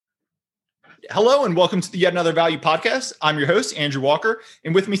Hello and welcome to the Yet Another Value podcast. I'm your host, Andrew Walker.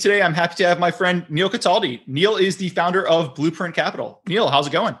 And with me today, I'm happy to have my friend, Neil Cataldi. Neil is the founder of Blueprint Capital. Neil, how's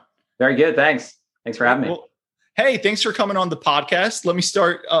it going? Very good. Thanks. Thanks for having me. Well, hey, thanks for coming on the podcast. Let me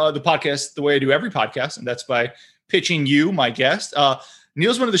start the podcast the way I do every podcast, and that's by pitching you, my guest.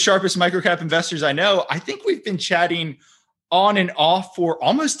 Neil's one of the sharpest microcap investors I know. I think we've been chatting on and off for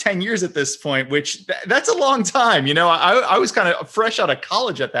almost 10 years at this point, which that's a long time. You know, I was kind of fresh out of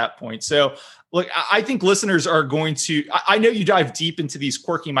college at that point. So look, I think listeners are going to, I know you dive deep into these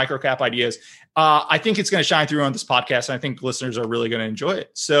quirky microcap ideas. I think it's going to shine through on this podcast. And I think listeners are really going to enjoy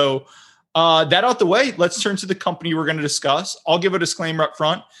it. So that out the way, let's turn to the company we're going to discuss. I'll give a disclaimer up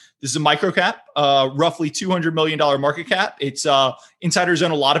front. This is a microcap, roughly $200 million market cap. It's insiders own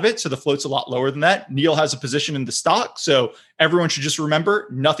a lot of it, so the float's a lot lower than that. Neil has a position in the stock, so everyone should just remember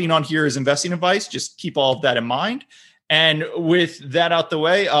nothing on here is investing advice. Just keep all of that in mind. And with that out the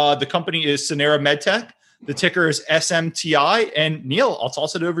way, the company is Sanara MedTech. The ticker is SMTI. And Neil, I'll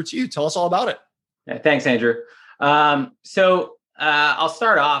toss it over to you. Tell us all about it. Yeah, thanks, Andrew. I'll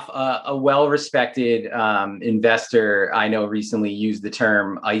start off. A well-respected investor I know recently used the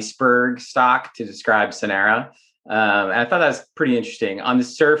term iceberg stock to describe Sanara. And I thought that was pretty interesting. On the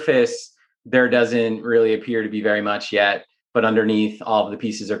surface, there doesn't really appear to be very much yet, but underneath, all of the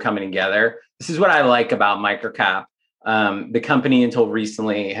pieces are coming together. This is what I like about microcap. The company until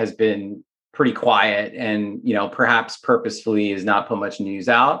recently has been pretty quiet and, perhaps purposefully has not put much news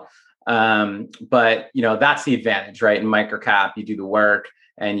out. But that's the advantage, right? In microcap, you do the work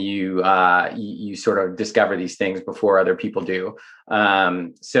and you sort of discover these things before other people do.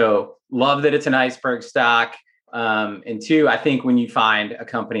 So love that it's an iceberg stock. And two, I think when you find a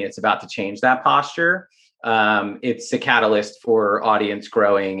company that's about to change that posture, it's a catalyst for audience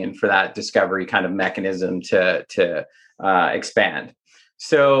growing and for that discovery kind of mechanism to expand.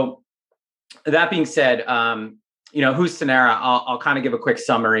 So that being said, who's Sanara? I'll kind of give a quick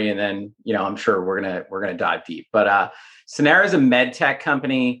summary, and then I'm sure we're gonna dive deep. But Sanara is a med tech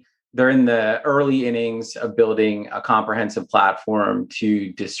company. They're in the early innings of building a comprehensive platform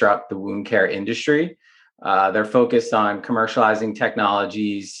to disrupt the wound care industry. They're focused on commercializing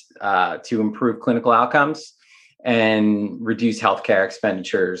technologies to improve clinical outcomes and reduce healthcare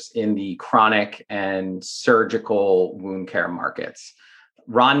expenditures in the chronic and surgical wound care markets.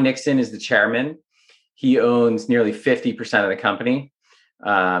 Ron Nixon is the chairman. He owns nearly 50% of the company.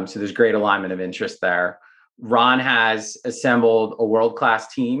 So there's great alignment of interest there. Ron has assembled a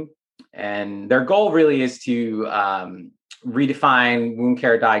world-class team, and their goal really is to redefine wound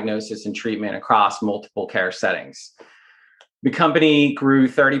care diagnosis and treatment across multiple care settings. The company grew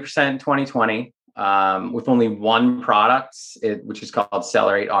 30% in 2020 with only one product, which is called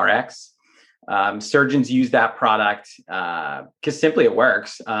Cellerate RX. Surgeons use that product because simply it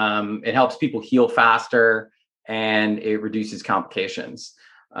works. It helps people heal faster and it reduces complications.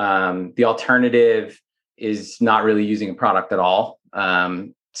 The alternative is not really using a product at all.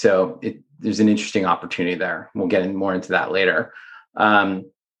 So there's an interesting opportunity there. We'll get more into that later. The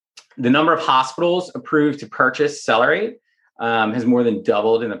number of hospitals approved to purchase Cellerate has more than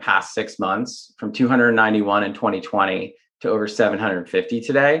doubled in the past 6 months, from 291 in 2020 to over 750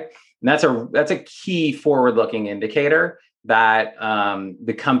 today. And that's a key forward-looking indicator that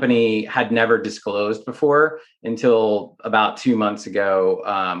the company had never disclosed before until about 2 months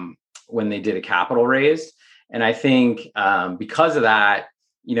ago when they did a capital raise. And I think because of that,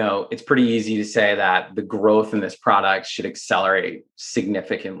 it's pretty easy to say that the growth in this product should accelerate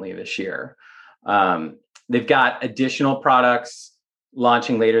significantly this year. They've got additional products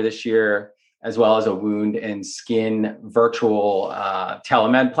launching later this year, as well as a wound and skin virtual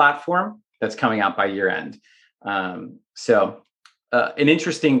telemed platform that's coming out by year end. So an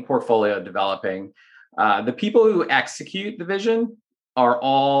interesting portfolio developing. The people who execute the vision are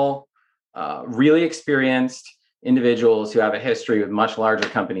all really experienced individuals who have a history with much larger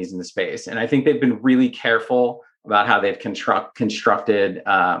companies in the space. And I think they've been really careful about how they've constructed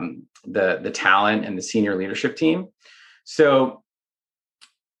the talent and the senior leadership team. So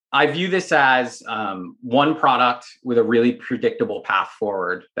I view this as one product with a really predictable path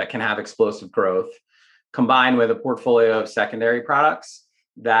forward that can have explosive growth, combined with a portfolio of secondary products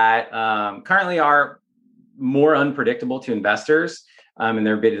that currently are more unpredictable to investors in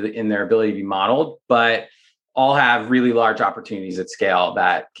their ability to be modeled, but all have really large opportunities at scale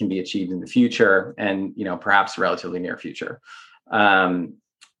that can be achieved in the future and perhaps relatively near future.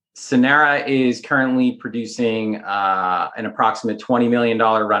 Sanara is currently producing an approximate $20 million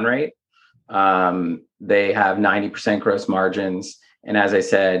run rate. They have 90% gross margins. And as I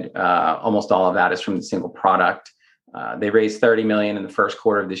said, almost all of that is from the single product. They raised $30 million in the first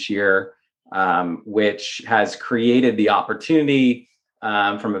quarter of this year. which has created the opportunity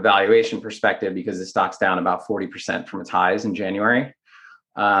from a valuation perspective because the stock's down about 40% from its highs in January.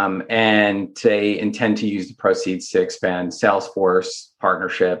 And they intend to use the proceeds to expand Salesforce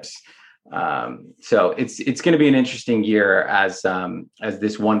partnerships. So it's going to be an interesting year as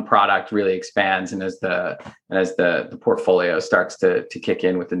this one product really expands and as the portfolio starts to kick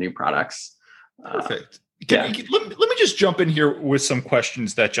in with the new products. Perfect. Let me just jump in here with some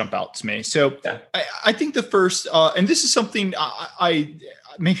questions that jump out to me. So I think the first, and this is something I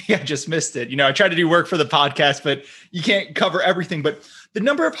maybe I just missed it. I tried to do work for the podcast, but you can't cover everything. But the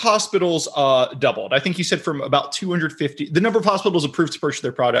number of hospitals doubled. I think you said from about 250. The number of hospitals approved to purchase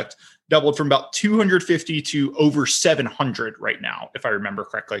their product doubled from about 250 to over 700 right now, if I remember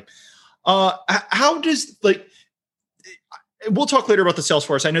correctly. How does we'll talk later about the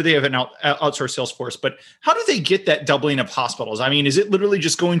Salesforce. I know they have an outsourced Salesforce, but how do they get that doubling of hospitals? I mean, is it literally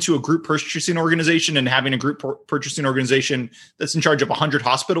just going to a group purchasing organization and having a group purchasing organization that's in charge of 100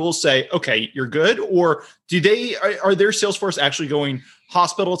 hospitals say, okay, you're good? Or are their Salesforce actually going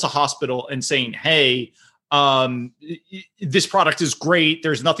hospital to hospital and saying, hey, this product is great.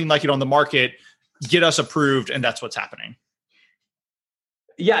 There's nothing like it on the market. Get us approved. And that's what's happening.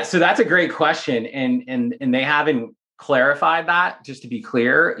 Yeah. So that's a great question. And they haven't clarified that, just to be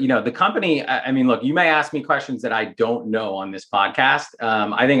clear. The company, I mean, look, you may ask me questions that I don't know on this podcast.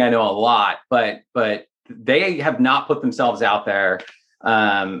 I think I know a lot, but they have not put themselves out there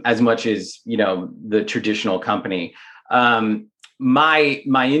as much as, the traditional company. My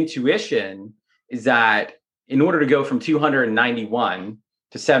intuition is that in order to go from 291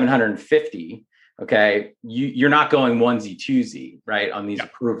 to 750, okay, you're not going onesie twosie, right, on these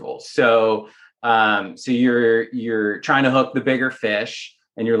approvals. So you're trying to hook the bigger fish,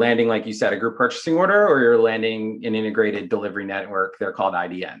 and you're landing, like you said, a group purchasing order, or you're landing an integrated delivery network. They're called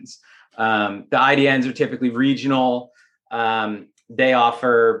IDNs. The IDNs are typically regional. They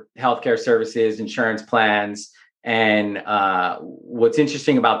offer healthcare services, insurance plans. And what's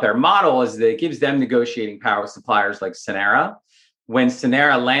interesting about their model is that it gives them negotiating power with suppliers like Sanara. When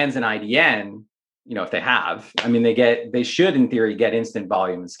Sanara lands an IDN, if they have, I mean, they should in theory get instant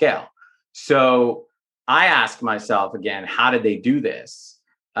volume and scale. So I ask myself again, how did they do this?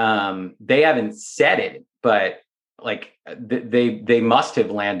 They haven't said it, but they must have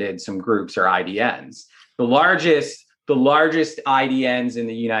landed some groups or IDNs. The largest IDNs in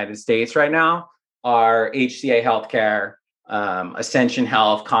the United States right now are HCA Healthcare, Ascension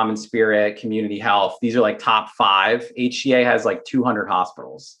Health, Common Spirit, Community Health. These are top 5. HCA has 200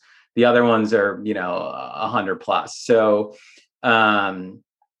 hospitals. The other ones are 100 plus. So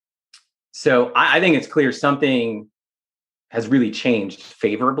I think it's clear something has really changed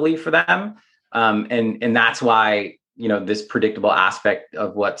favorably for them. And that's why, this predictable aspect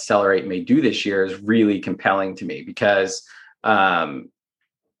of what Celerate may do this year is really compelling to me because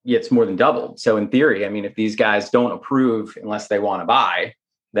it's more than doubled. So in theory, I mean, if these guys don't approve unless they want to buy,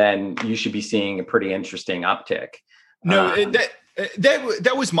 then you should be seeing a pretty interesting uptick. No,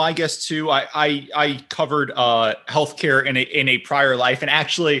 that was my guess too. I covered healthcare in a prior life, and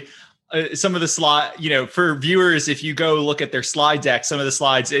actually some of the slide, for viewers, if you go look at their slide deck, some of the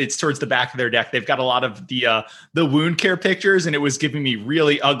slides, it's towards the back of their deck. They've got a lot of the wound care pictures, and it was giving me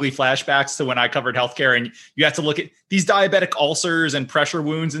really ugly flashbacks to when I covered healthcare. And you have to look at these diabetic ulcers and pressure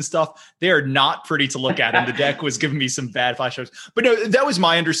wounds and stuff. They are not pretty to look at. And the deck was giving me some bad flashbacks. But no, that was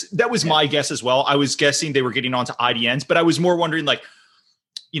my guess as well. I was guessing they were getting onto IDNs, but I was more wondering,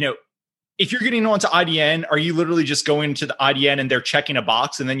 if you're getting onto IDN, are you literally just going to the IDN and they're checking a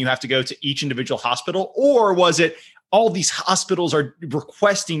box and then you have to go to each individual hospital? Or was it all these hospitals are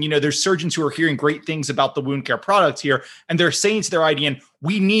requesting, there's surgeons who are hearing great things about the wound care product here, and they're saying to their IDN,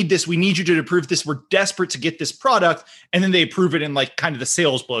 we need this, we need you to approve this, we're desperate to get this product. And then they approve it and kind of the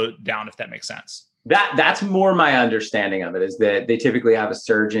sales blow down, if that makes sense. That's more my understanding of it, is that they typically have a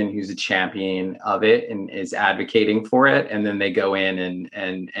surgeon who's a champion of it and is advocating for it. And then they go in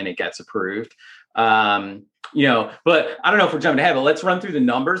and it gets approved. But I don't know if we're jumping ahead, but let's run through the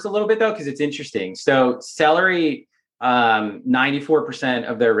numbers a little bit though, because it's interesting. So Celerate, 94%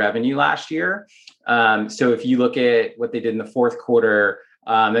 of their revenue last year. So if you look at what they did in the fourth quarter,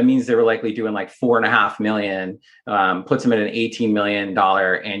 that means they were likely doing $4.5 million, puts them at an $18 million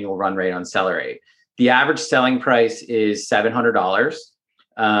annual run rate on Celerate. The average selling price is $700,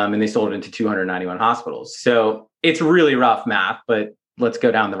 and they sold it into 291 hospitals. So it's really rough math, but let's go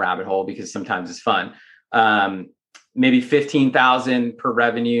down the rabbit hole because sometimes it's fun. Maybe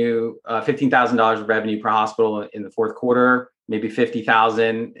 $15,000 of revenue per hospital in the fourth quarter, maybe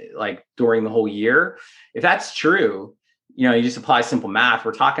 $50,000 during the whole year. If that's true, you just apply simple math.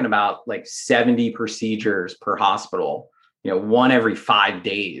 We're talking about like 70 procedures per hospital, one every 5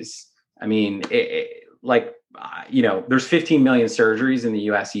 days. I mean, there's 15 million surgeries in the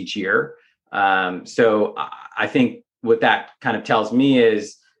US each year. So I think what that kind of tells me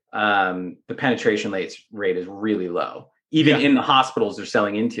is the penetration rate is really low, even in the hospitals they're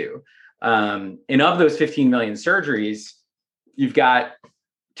selling into. And of those 15 million surgeries, you've got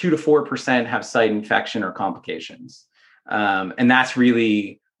 2 to 4% have site infection or complications. And that's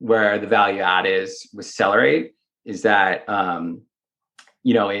really where the value add is with Cellerate, is that,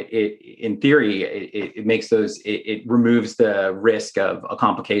 it in theory, it makes it removes the risk of a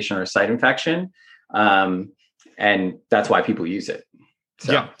complication or a site infection. And that's why people use it.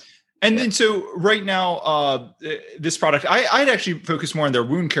 So. Yeah. And then, so right now, this product, I'd actually focused more on their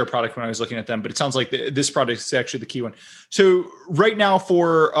wound care product when I was looking at them, but it sounds like this product is actually the key one. So right now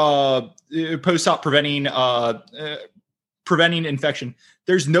for post-op preventing infection,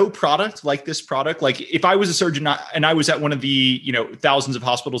 there's no product like this product. Like if I was a surgeon and I was at one of the, thousands of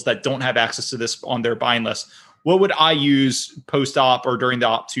hospitals that don't have access to this on their buying list, what would I use post-op or during the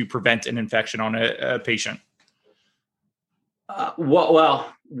op to prevent an infection on a patient?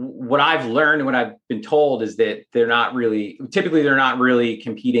 What I've learned, what I've been told is that they're not really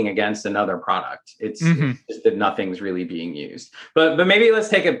competing against another product. It's just that nothing's really being used. But maybe let's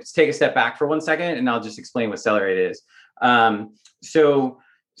take a step back for 1 second, and I'll just explain what Cellerate is. So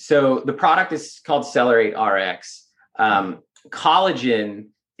the product is called Cellerate RX. Collagen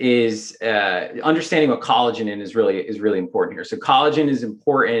is understanding what collagen is really important here. So collagen is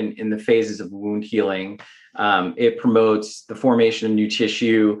important in the phases of wound healing. It promotes the formation of new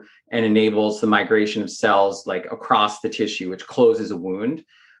tissue and enables the migration of cells like across the tissue, which closes a wound.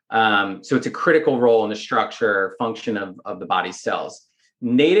 So it's a critical role in the structure function of the body's cells.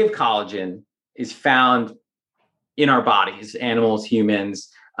 Native collagen is found in our bodies, animals, humans,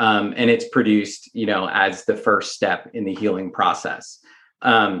 and it's produced, as the first step in the healing process.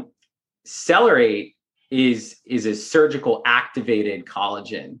 Cellerate is a surgical activated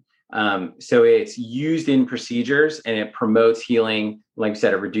collagen. So it's used in procedures and it promotes healing. Like I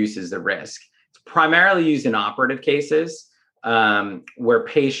said, it reduces the risk. It's primarily used in operative cases where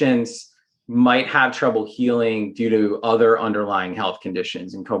patients might have trouble healing due to other underlying health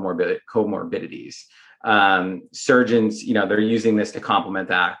conditions and comorbidities. Surgeons, they're using this to complement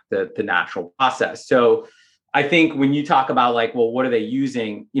the natural process. So I think when you talk about like, well, what are they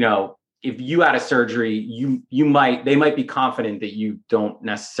using? If you had a surgery, they might be confident that you don't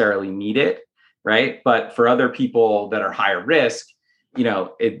necessarily need it, right? But for other people that are higher risk,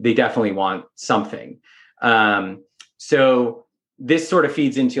 they definitely want something. So this sort of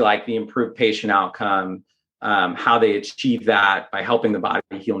feeds into like the improved patient outcome, how they achieve that by helping the body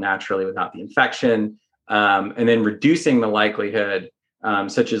heal naturally without the infection, and then reducing the likelihood,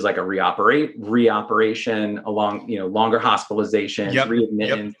 such as like a reoperation, along, longer hospitalizations,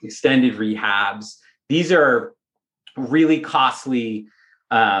 readmittance, extended rehabs. These are really costly,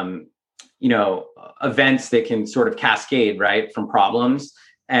 events that can sort of cascade, right, from problems.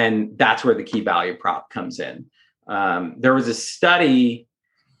 And that's where the key value prop comes in. There was a study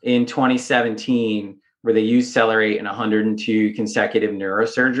in 2017 where they used Cellerate in 102 consecutive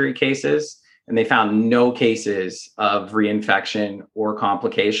neurosurgery cases, and they found no cases of reinfection or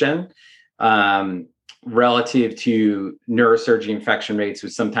complication relative to neurosurgery infection rates,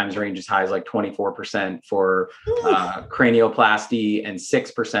 which sometimes range as high as like 24% for cranioplasty and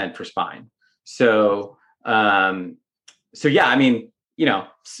 6% for spine. So yeah, I mean,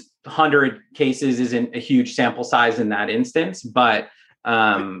 100 cases isn't a huge sample size in that instance, but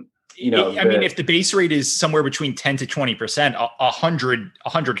if the base rate is somewhere between 10 to 20%,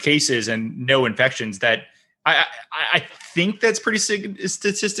 100 cases and no infections, that I think that's pretty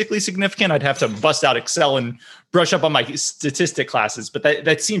statistically significant. I'd have to bust out Excel and brush up on my statistic classes, but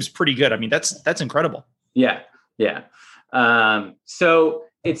that seems pretty good. I mean, that's incredible. Yeah. So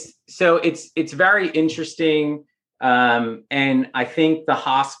it's very interesting. And I think the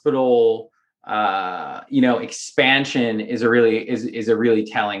hospital, expansion is a really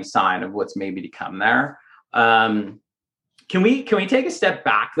telling sign of what's maybe to come there. Can we take a step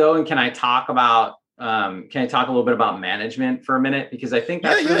back though? And can I talk a little bit about management for a minute? Because I think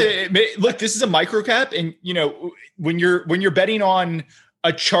that's look, this is a microcap, and when you're betting on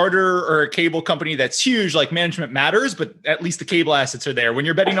a charter or a cable company that's huge, like management matters, but at least the cable assets are there. When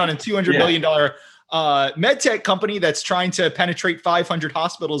you're betting on a $200 million med tech company that's trying to penetrate 500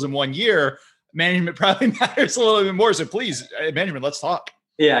 hospitals in 1 year, management probably matters a little bit more. So please, management, let's talk.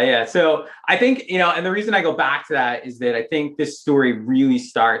 Yeah. So I think, and the reason I go back to that is that I think this story really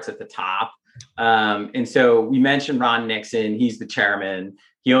starts at the top. And so we mentioned Ron Nixon. He's the chairman.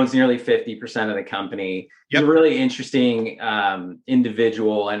 He owns nearly 50% of the company. He's a really interesting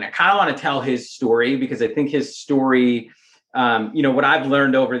individual. And I kind of want to tell his story because I think his story, what I've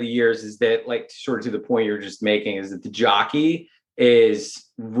learned over the years is that, like, sort of to the point you're just making, is that the jockey is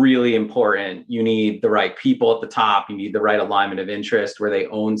really important. You need the right people at the top. You need the right alignment of interest where they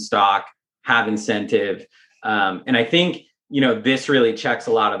own stock, have incentive. And I think, this really checks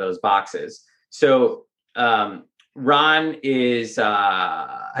a lot of those boxes. So Ron has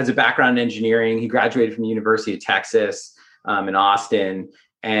a background in engineering. He graduated from the University of Texas in Austin,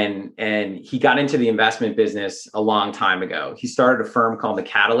 and he got into the investment business a long time ago. He started a firm called the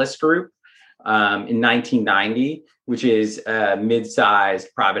Catalyst Group in 1990, which is a mid-sized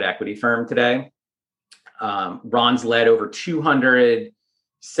private equity firm today. Ron's led over 200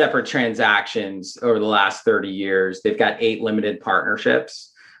 separate transactions over the last 30 years. They've got 8 limited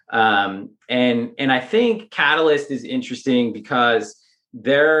partnerships. And I think Catalyst is interesting because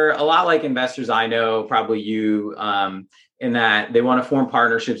they're a lot like investors I know, probably you, in that they want to form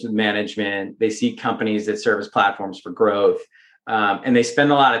partnerships with management. They seek companies that serve as platforms for growth. And they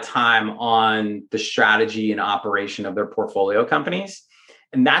spend a lot of time on the strategy and operation of their portfolio companies.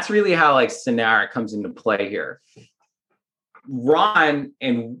 And that's really how Sanara comes into play here. Ron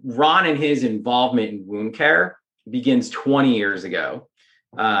and his involvement in wound care begins 20 years ago.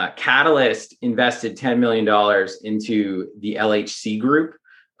 Catalyst invested $10 million into the LHC Group,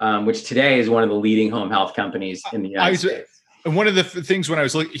 which today is one of the leading home health companies in the United States. And one of the things when I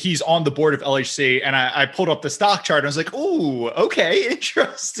was looking, he's on the board of LHC, and I pulled up the stock chart. And I was like, "Oh, okay,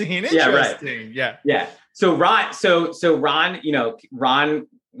 interesting." Yeah, right. Yeah. So Ron, Ron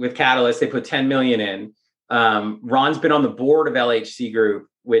with Catalyst, they put 10 million in. Ron's been on the board of LHC Group,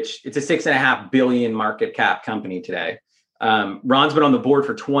 which it's a $6.5 billion market cap company today. Ron's been on the board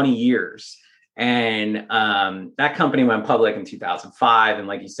for 20 years, and that company went public in 2005. And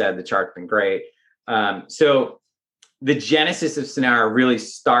like you said, the chart's been great. So the genesis of Sanara really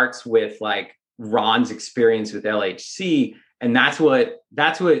starts with Ron's experience with LHC, and that's what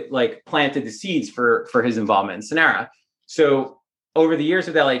planted the seeds for his involvement in Sanara. So over the years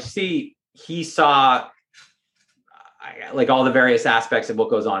with LHC, he saw all the various aspects of what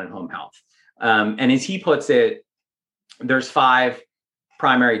goes on in home health. And as he puts it, there's 5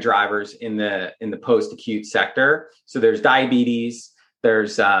 primary drivers in the post-acute sector. So there's diabetes,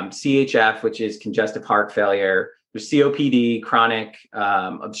 there's CHF, which is congestive heart failure, there's COPD, chronic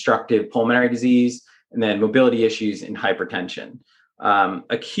obstructive pulmonary disease, and then mobility issues and hypertension.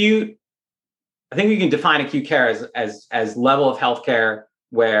 Acute, I think we can define acute care as level of healthcare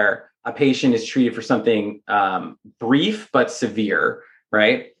where a patient is treated for something brief but severe,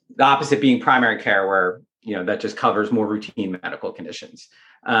 right? The opposite being primary care, where that just covers more routine medical conditions.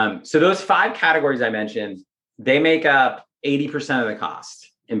 So those 5 categories I mentioned, they make up 80% of the cost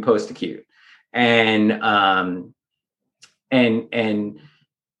in post-acute. And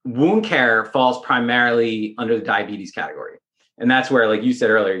wound care falls primarily under the diabetes category. And that's where, like you said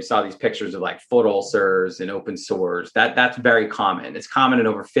earlier, you saw these pictures of foot ulcers and open sores. That's very common. It's common in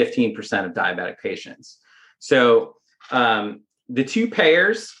over 15% of diabetic patients. So the 2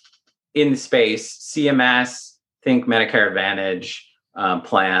 payers in the space, CMS, think Medicare Advantage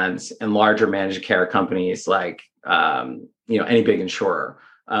plans, and larger managed care companies like any big insurer,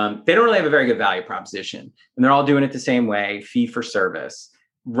 they don't really have a very good value proposition, and they're all doing it the same way, fee for service.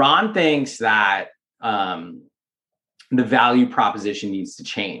 Ron thinks that the value proposition needs to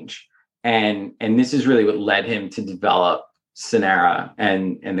change, and this is really what led him to develop Sanara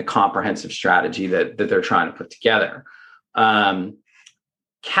and the comprehensive strategy that they're trying to put together.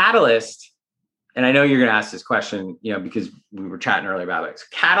 Catalyst, and I know you're going to ask this question, because we were chatting earlier about it. So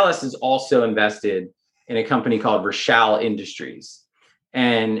Catalyst is also invested in a company called Rochal Industries,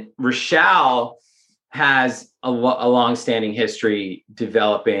 and Rochal has a long-standing history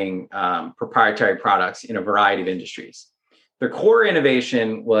developing proprietary products in a variety of industries. Their core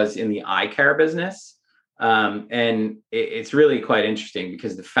innovation was in the eye care business, and it's really quite interesting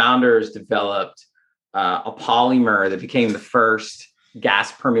because the founders developed a polymer that became the first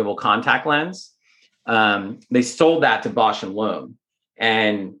gas permeable contact lens. They sold that to Bausch and Lomb,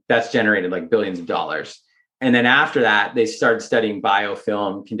 and that's generated billions of dollars. And then after that, they started studying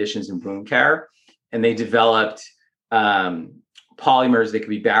biofilm conditions in wound care, and they developed polymers that could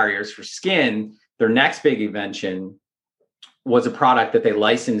be barriers for skin. Their next big invention was a product that they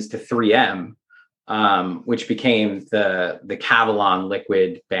licensed to 3M, which became the Cavalon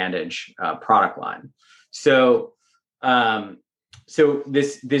liquid bandage product line. So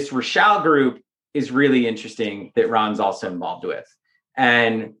this Rochal group is really interesting that Ron's also involved with.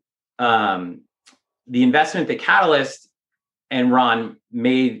 And the investment that Catalyst and Ron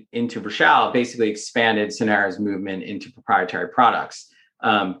made into Rochelle basically expanded Sanara's movement into proprietary products,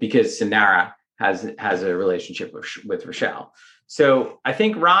 because Sanara has a relationship with Rochelle. So I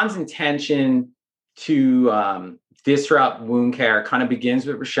think Ron's intention to disrupt wound care kind of begins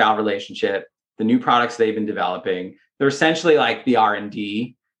with Rochelle relationship, the new products they've been developing. They're essentially like the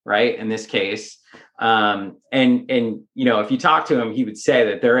R&D, right? In this case. And if you talk to him, he would say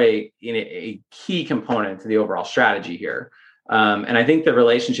that they're a key component to the overall strategy here. And I think the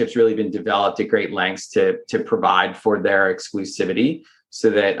relationship's really been developed at great lengths to provide for their exclusivity so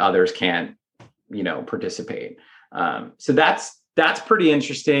that others can't, participate. So that's pretty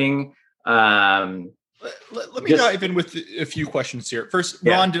interesting. Let me dive in with a few questions here. First,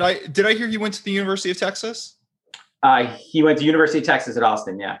 Ron, did I hear you went to the University of Texas? He went to University of Texas at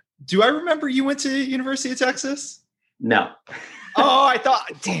Austin. Yeah. Do I remember you went to University of Texas? No. Oh, I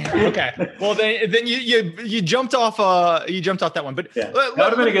thought. Damn. Okay. Well, then you jumped off. You jumped off that one. But that would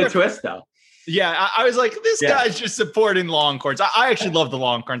have been a good twist, though. Yeah, I was like, this guy's just supporting Longhorns. I actually love the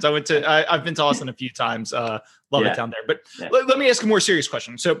Longhorns. I've been to Austin a few times. Love it down there. But let me ask a more serious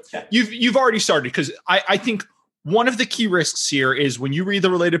question. So you've already started, because I think one of the key risks here is when you read the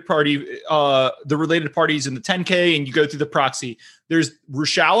related parties in the 10K and you go through the proxy, there's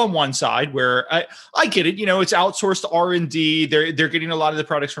Rochelle on one side where I get it, it's outsourced R&D. They're getting a lot of the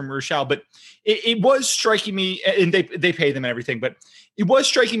products from Rochelle, but it was striking me, and they pay them and everything, but it was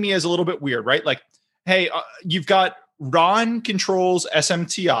striking me as a little bit weird, right? Like, hey, you've got Ron controls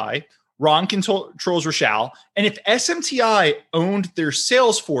SMTI, Ron controls Rochelle. And if SMTI owned their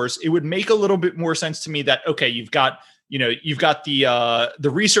sales force, it would make a little bit more sense to me that, okay, you've got the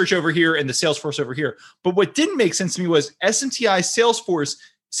research over here and the sales force over here. But what didn't make sense to me was SMTI's sales force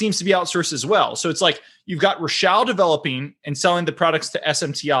seems to be outsourced as well. So it's like you've got Rochelle developing and selling the products to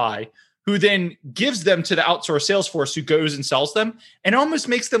SMTI, who then gives them to the outsourced sales force who goes and sells them, and almost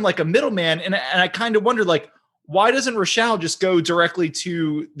makes them like a middleman. And I kind of wondered, like, why doesn't Rochelle just go directly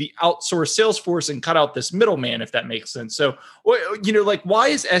to the outsourced sales force and cut out this middleman, if that makes sense? So, why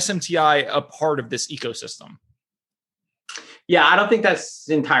is SMTI a part of this ecosystem? Yeah, I don't think that's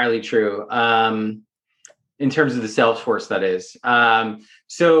entirely true. In terms of the sales force, that is. All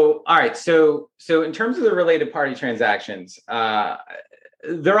right. So in terms of the related party transactions,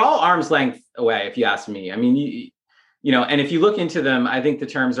 they're all arm's length away, if you ask me. I mean, and if you look into them, I think the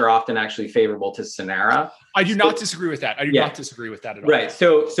terms are often actually favorable to Sanara. I do not disagree with that. I do not disagree with that at all. Right.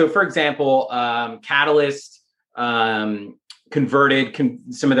 So for example, Catalyst converted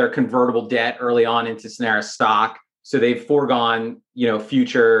some of their convertible debt early on into Sanara stock. So they've foregone,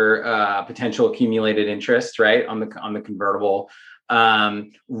 future potential accumulated interest, right, on the convertible.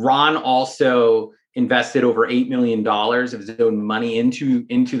 Ron also invested over $8 million of his own money into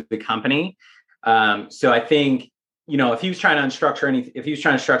the company. So I think, if he was trying to structure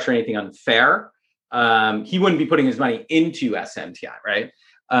anything unfair, he wouldn't be putting his money into SMTI, right?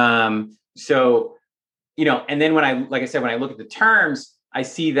 And then when I look at the terms, I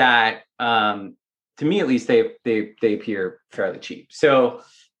see that, to me at least, they appear fairly cheap. So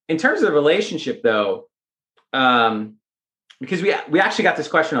in terms of the relationship, though, because we actually got this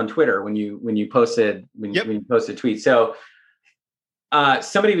question on Twitter when you posted when you posted tweets. So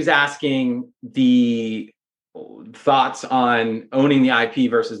somebody was asking the thoughts on owning the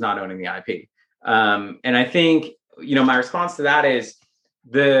IP versus not owning the IP. And I think, my response to that is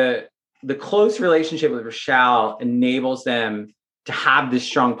the close relationship with Rochelle enables them to have this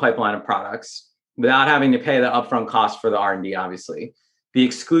strong pipeline of products without having to pay the upfront cost for the R&D, obviously. The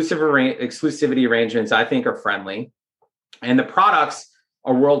exclusivity arrangements, I think, are friendly. And the products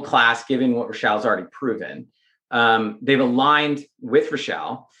are world-class, given what Rochelle's already proven. They've aligned with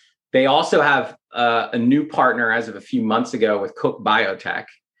Rochelle. They also have a new partner as of a few months ago with Cook Biotech,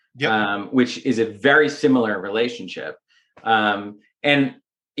 which is a very similar relationship. And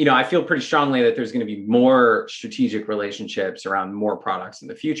I feel pretty strongly that there's going to be more strategic relationships around more products in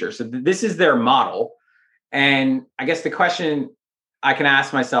the future. So this is their model. And I guess the question I can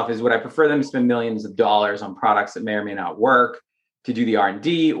ask myself is, would I prefer them to spend millions of dollars on products that may or may not work to do the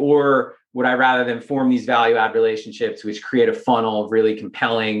R&D, or would I rather them form these value add relationships, which create a funnel of really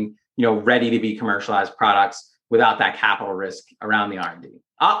compelling, ready to be commercialized products without that capital risk around the R&D?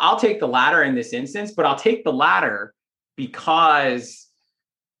 I'll take the latter in this instance, but I'll take the latter because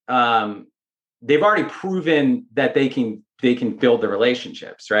they've already proven that they can build the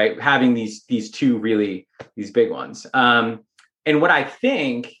relationships, right? Having these big ones. And what I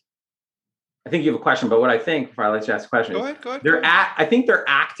think you have a question, but what I think, before I let you ask a question, go ahead. I think they're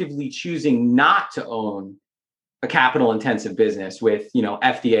actively choosing not to own a capital intensive business with,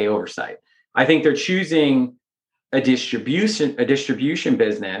 FDA oversight. I think they're choosing a distribution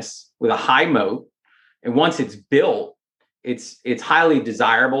business with a high moat. And once it's built, it's highly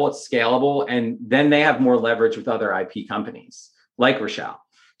desirable, it's scalable, and then they have more leverage with other IP companies like Rochelle.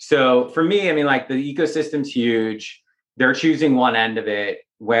 So for me, I mean, like the ecosystem's huge. They're choosing one end of it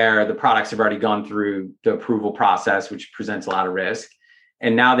where the products have already gone through the approval process, which presents a lot of risk.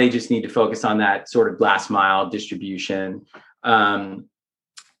 And now they just need to focus on that sort of last mile distribution.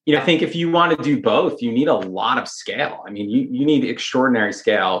 I think if you want to do both, you need a lot of scale. I mean, you need extraordinary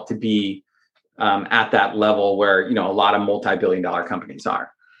scale to be at that level where, a lot of multi-billion-dollar companies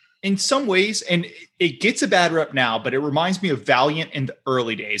are. In some ways, and it gets a bad rep now, but it reminds me of Valeant in the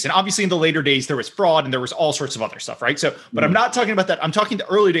early days. And obviously in the later days, there was fraud and there was all sorts of other stuff, right? So, but I'm not talking about that. I'm talking the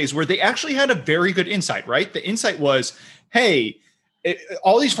early days where they actually had a very good insight, right? The insight was, hey,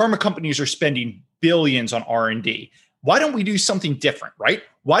 all these pharma companies are spending billions on R&D. Why don't we do something different, right?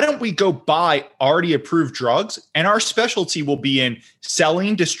 Why don't we go buy already approved drugs, and our specialty will be in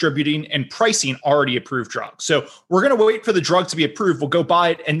selling, distributing, and pricing already approved drugs. So we're going to wait for the drug to be approved. We'll go buy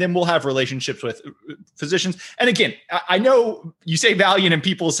it, and then we'll have relationships with physicians. And again, I know you say Valeant and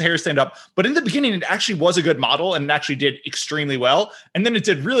people's hair stand up, but in the beginning, it actually was a good model and it actually did extremely well. And then it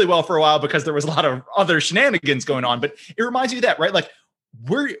did really well for a while because there was a lot of other shenanigans going on. But it reminds you of that, right? Like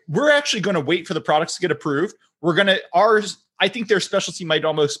we're actually going to wait for the products to get approved. I think their specialty might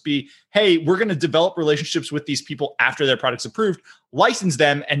almost be, hey, we're going to develop relationships with these people after their product's approved, license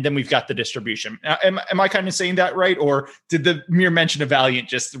them, and then we've got the distribution. Am I kind of saying that right? Or did the mere mention of Valeant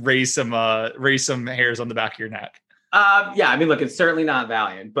just raise some hairs on the back of your neck? Yeah, I mean, look, it's certainly not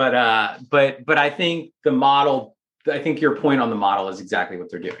Valeant, but I think your point on the model is exactly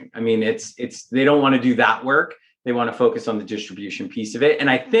what they're doing. I mean, it's they don't want to do that work. They want to focus on the distribution piece of it. And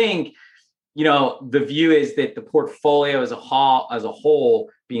I think, the view is that the portfolio as a whole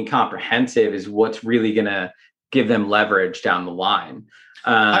being comprehensive is what's really going to give them leverage down the line.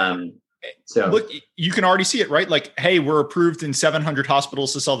 So look, you can already see it, right? Like, hey, we're approved in 700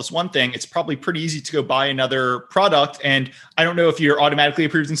 hospitals to sell this one thing. It's probably pretty easy to go buy another product. And I don't know if you're automatically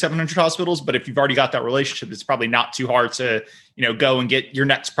approved in 700 hospitals, but if you've already got that relationship, it's probably not too hard to, go and get your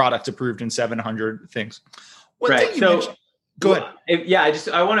next product approved in 700 things. One right. thing you mentioned. Go ahead.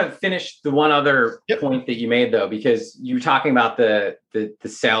 I want to finish the one other point that you made though, because you were talking about the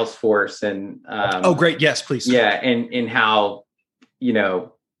sales force and oh, great. Yes, please. Yeah. And how,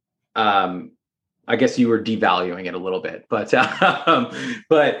 I guess you were devaluing it a little bit, but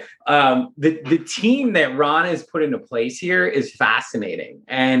the team that Ron has put into place here is fascinating.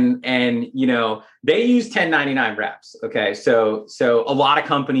 And they use 1099 reps. Okay. So a lot of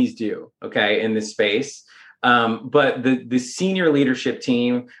companies do, okay, in this space. But the senior leadership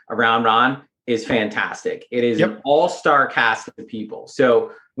team around Ron is fantastic. It is an all-star cast of people.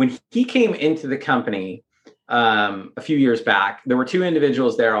 So when he came into the company a few years back, there were two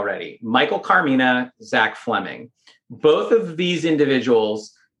individuals there already, Michael Carmina, Zach Fleming. Both of these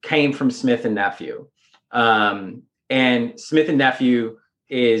individuals came from Smith & Nephew. And Smith & Nephew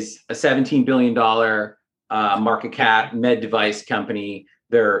is a $17 billion market cap med device company.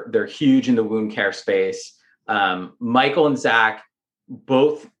 They're huge in the wound care space. Michael and Zach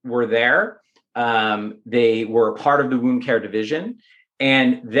both were there. They were a part of the wound care division,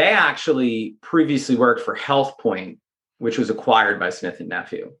 and they actually previously worked for HealthPoint, which was acquired by Smith &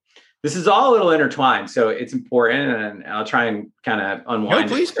 Nephew. This is all a little intertwined, so it's important, and I'll try and kind of unwind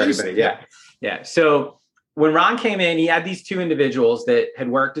it for everybody. Yeah. So when Ron came in, he had these two individuals that had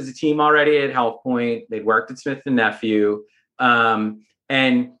worked as a team already at HealthPoint. They'd worked at Smith & Nephew,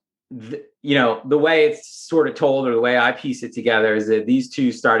 the way it's sort of told, or the way I piece it together, is that these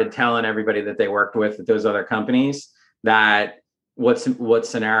two started telling everybody that they worked with at those other companies that what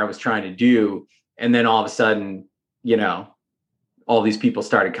Sanara was trying to do. And then all of a sudden, all these people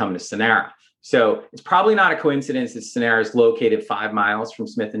started coming to Sanara. So it's probably not a coincidence that Sanara is located 5 miles from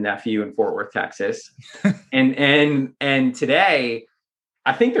Smith & Nephew in Fort Worth, Texas. and today,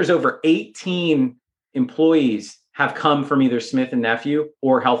 I think there's over 18 employees have come from either Smith & Nephew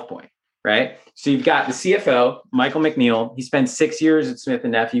or HealthPoint, right? So you've got the CFO, Michael McNeil. He spent 6 years at Smith &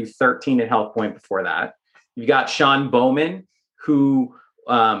 Nephew, 13 at HealthPoint before that. You've got Sean Bowman, who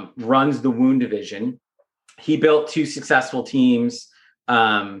runs the wound division. He built 2 successful teams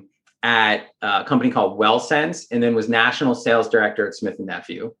at a company called WellSense, and then was national sales director at Smith &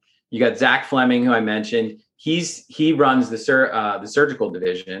 Nephew. You got Zach Fleming, who I mentioned. He runs the surgical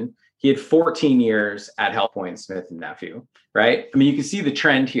division. He had 14 years at HealthPoint, Smith & Nephew, right? I mean, you can see the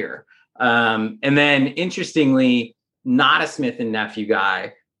trend here. And then interestingly, not a Smith & Nephew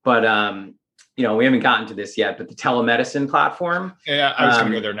guy, but we haven't gotten to this yet, but the telemedicine platform. Yeah, I was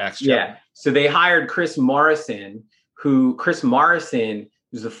going to go there next. Yeah. So they hired Chris Morrison, who's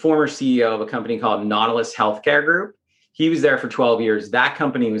the former CEO of a company called Nautilus Healthcare Group. He was there for 12 years. That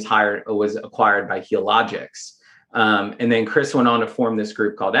company was acquired by Healogics. And then Chris went on to form this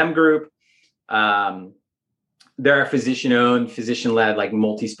group called M Group. They're a physician-owned, physician-led, like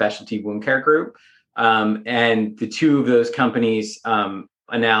multi-specialty wound care group. And the two of those companies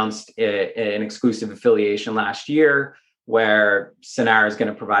announced an exclusive affiliation last year where Sanara is going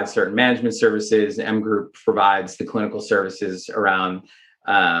to provide certain management services. M Group provides the clinical services around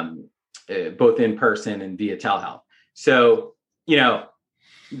both in person and via telehealth. So,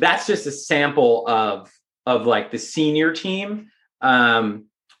 that's just a sample of like the senior team.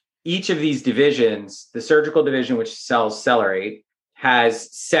 Each of these divisions, the surgical division, which sells Cellerate, has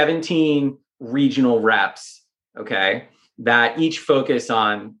 17 regional reps, okay, that each focus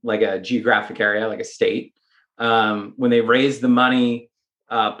on like a geographic area, like a state. When they raise the money,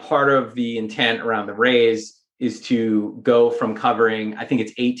 part of the intent around the raise is to go from covering, I think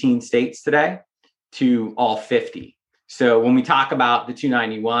it's 18 states today, to all 50. So when we talk about the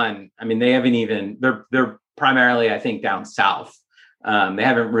 291, I mean, they're primarily, I think, down south. They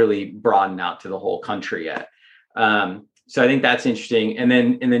haven't really broadened out to the whole country yet. So I think that's interesting. And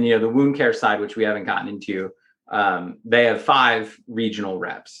then, the wound care side, which we haven't gotten into, they have 5 regional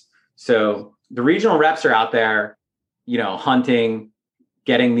reps. So the regional reps are out there, hunting,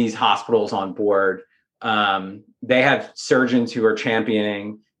 getting these hospitals on board. They have surgeons who are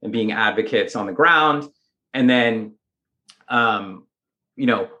championing and being advocates on the ground. And then,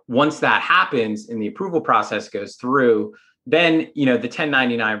 once that happens and the approval process goes through, then, the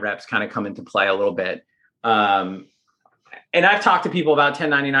 1099 reps kind of come into play a little bit. And I've talked to people about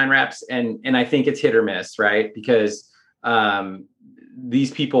 1099 reps and I think it's hit or miss, right? Because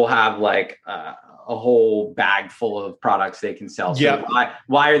these people have like a whole bag full of products they can sell. Yeah. So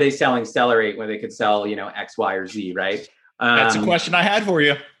why are they selling Cellerate when they could sell, X, Y, or Z, right? That's a question I had for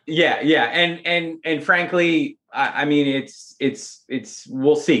you. Yeah. And frankly, I mean, it's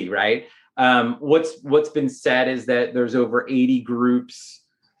we'll see, right? What's been said is that there's over 80 groups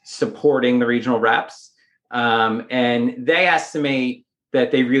supporting the regional reps. And they estimate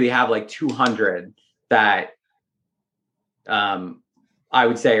that they really have like 200 that I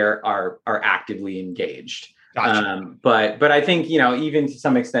would say are actively engaged. Gotcha. But I think, even to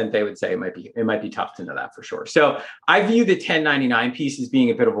some extent, they would say it might be tough to know that for sure. So I view the 1099 piece as being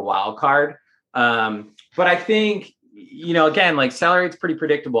a bit of a wild card. But I think, again, like Cellerate's pretty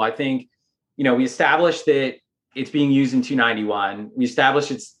predictable. I think, we established that it's being used in 291. We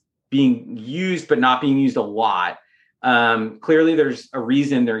established it's being used, but not being used a lot. Clearly there's a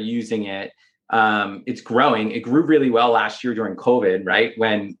reason they're using it. It's growing. It grew really well last year during COVID, right?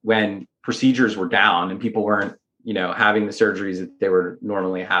 When procedures were down and people weren't, having the surgeries that they were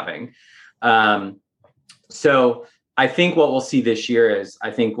normally having. So I think what we'll see this year is I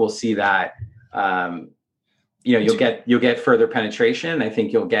think we'll see that, you'll get further penetration. I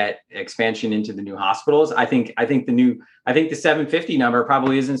think you'll get expansion into the new hospitals. I think the 750 number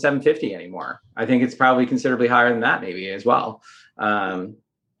probably isn't 750 anymore. I think it's probably considerably higher than that maybe as well.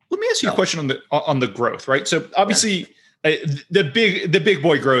 Let me ask you a question on the growth, right? So obviously the big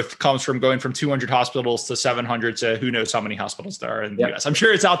boy growth comes from going from 200 hospitals to 700 to who knows how many hospitals there are in the US. I'm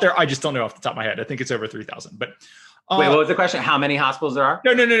sure it's out there. I just don't know off the top of my head. I think it's over 3,000, but wait, what was the question? How many hospitals there are?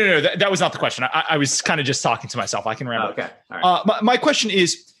 No. That was not the question. I was kind of just talking to myself. I can remember. Okay. All right. My question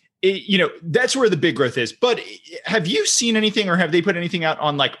is, that's where the big growth is, but have you seen anything or have they put anything out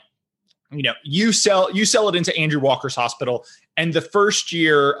on like, you sell it into Andrew Walker's hospital and the first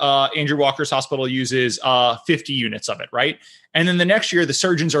year, Andrew Walker's hospital uses 50 units of it. Right. And then the next year, the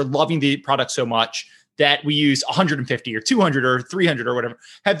surgeons are loving the product so much that we use 150 or 200 or 300 or whatever.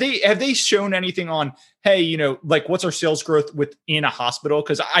 Have they shown anything on, hey, like what's our sales growth within a hospital?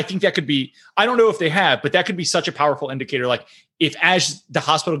 Because I think that could be, I don't know if they have, but that could be such a powerful indicator. Like if as the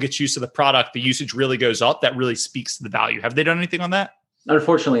hospital gets used to the product, the usage really goes up, that really speaks to the value. Have they done anything on that?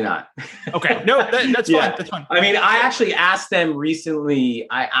 Unfortunately not. Okay. No, that's fine. That's fine. I mean, I actually asked them recently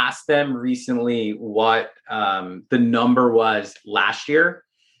what the number was last year.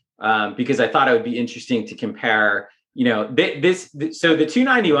 Because I thought it would be interesting to compare, so the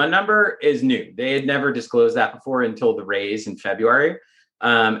 291 number is new. They had never disclosed that before until the raise in February.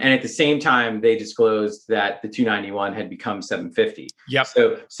 And at the same time, they disclosed that the 291 had become 750.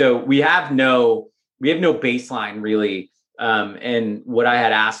 Yep. So we have no baseline really. And what I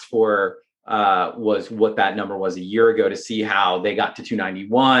had asked for was what that number was a year ago to see how they got to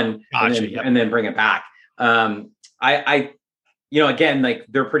 291 and then bring it back. Again, like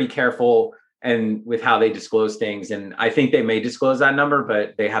they're pretty careful and with how they disclose things. And I think they may disclose that number,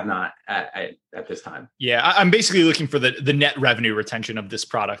 but they have not at this time. Yeah, I'm basically looking for the net revenue retention of this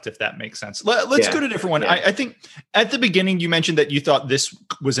product, if that makes sense. Let's go to a different one. I think at the beginning you mentioned that you thought this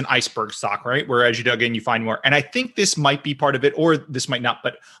was an iceberg stock, right? Where as you dug in, you find more. And I think this might be part of it, or this might not.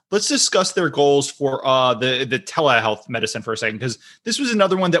 But let's discuss their goals for the telehealth medicine for a second, because this was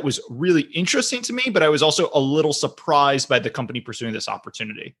another one that was really interesting to me, but I was also a little surprised by the company pursuing this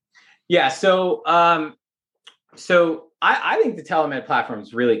opportunity. Yeah. So I think the telemed platform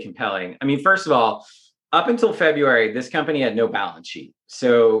is really compelling. I mean, first of all, up until February, this company had no balance sheet.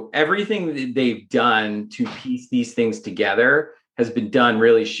 So everything that they've done to piece these things together has been done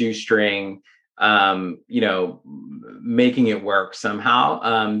really shoestring, making it work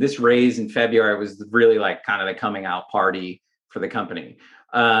somehow. This raise in February was really like kind of the coming out party for the company.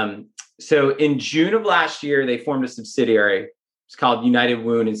 So in June of last year, they formed a subsidiary. It's called United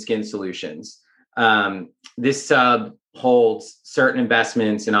Wound and Skin Solutions. This sub holds certain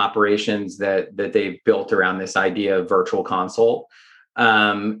investments and operations that they've built around this idea of virtual consult.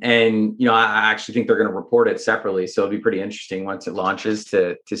 I actually think they're going to report it separately. So it'll be pretty interesting once it launches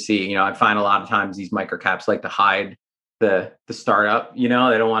to see. I find a lot of times these microcaps like to hide the startup. They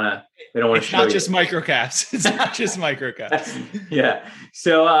don't want to. It's not just microcaps. It's not just microcaps. Yeah.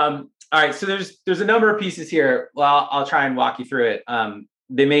 So all right. So there's a number of pieces here. Well, I'll try and walk you through it.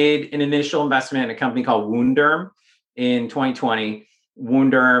 They made an initial investment in a company called WoundDerm in 2020.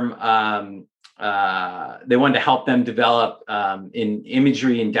 WoundDerm, they wanted to help them develop an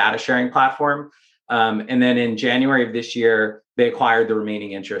imagery and data sharing platform. And then in January of this year, they acquired the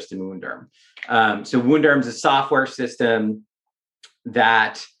remaining interest in WoundDerm. So WoundDerm is a software system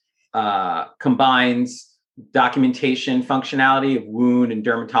that combines documentation functionality of wound and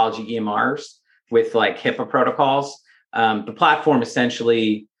dermatology EMRs with like HIPAA protocols. The platform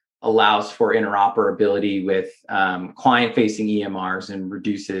essentially allows for interoperability with client-facing EMRs and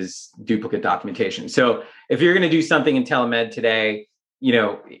reduces duplicate documentation. So if you're going to do something in telemed today,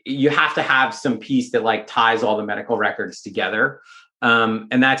 you have to have some piece that like ties all the medical records together.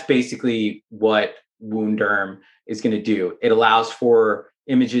 And that's basically what WoundDerm is going to do. It allows for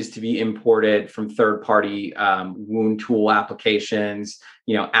images to be imported from third-party wound tool applications,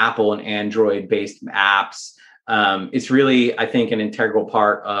 Apple and Android-based apps. It's really, I think, an integral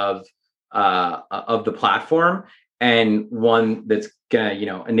part of the platform, and one that's gonna,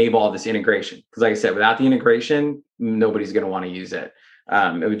 enable all this integration. Because, like I said, without the integration, nobody's gonna want to use it.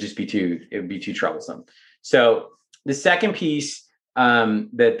 It would just be too troublesome. So the second piece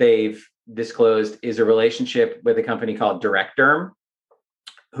that they've disclosed is a relationship with a company called DirectDerm,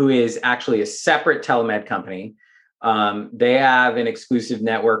 who is actually a separate telemed company. They have an exclusive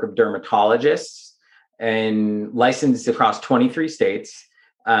network of dermatologists and licensed across 23 states.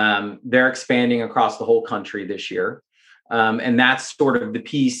 They're expanding across the whole country this year. And that's sort of the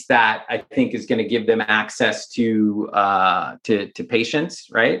piece that I think is going to give them access to patients,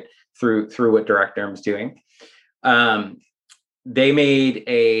 right? Through what DirectDerm is doing. They made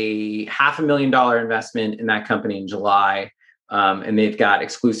a $500,000 investment in that company in July. And they've got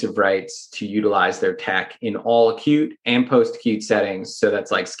exclusive rights to utilize their tech in all acute and post-acute settings. So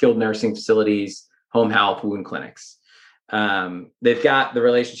that's like skilled nursing facilities, home health, wound clinics. They've got the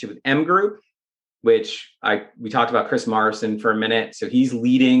relationship with M Group, which we talked about Chris Morrison for a minute. So he's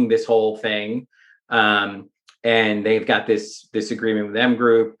leading this whole thing. And they've got this agreement with M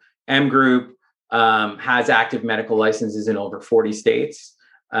Group. M Group has active medical licenses in over 40 states.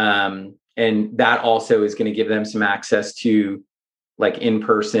 And that also is going to give them some access to like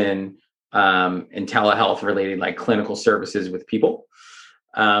in-person and telehealth related like clinical services with people.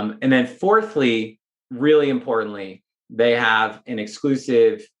 And then fourthly, really importantly, they have an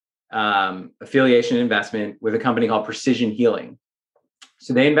exclusive affiliation investment with a company called Precision Healing.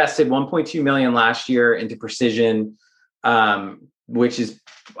 So they invested $1.2 million last year into Precision, which is,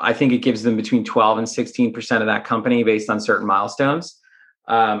 I think it gives them between 12 and 16% of that company based on certain milestones.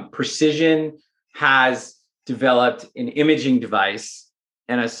 Precision has developed an imaging device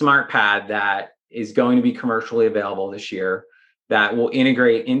and a smart pad that is going to be commercially available this year that will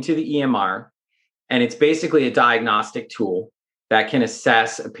integrate into the EMR. And it's basically a diagnostic tool that can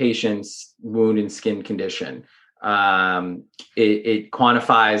assess a patient's wound and skin condition. It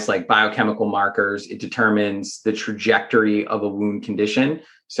quantifies like biochemical markers. It determines the trajectory of a wound condition.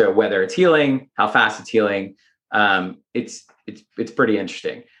 So whether it's healing, how fast it's healing, it's pretty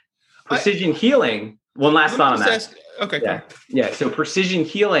interesting. Precision Healing. One last thought on that. Okay. Yeah. So Precision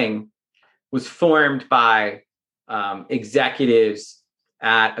Healing was formed by executives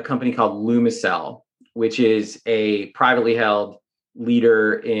at a company called Lumicell, which is a privately held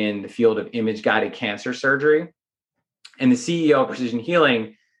leader in the field of image-guided cancer surgery. And the CEO of Precision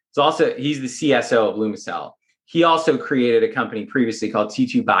Healing he's the CSO of Lumicell. He also created a company previously called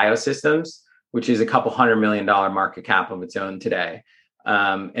T2 Biosystems, which is a $200 million market cap of its own today.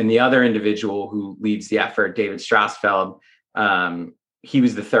 And the other individual who leads the effort, David Strassfeld, he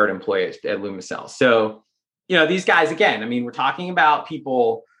was the third employee at Lumicell. So, these guys, again, I mean, we're talking about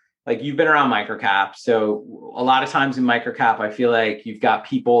people like you've been around microcap. So a lot of times in microcap, I feel like you've got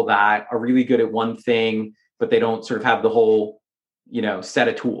people that are really good at one thing, but they don't sort of have the whole, set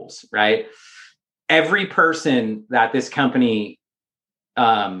of tools, right? Every person that this company,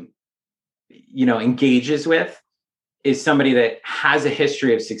 engages with is somebody that has a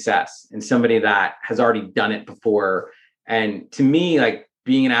history of success and somebody that has already done it before. And to me, like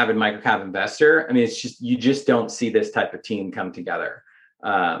being an avid microcap investor, I mean, it's just, you just don't see this type of team come together.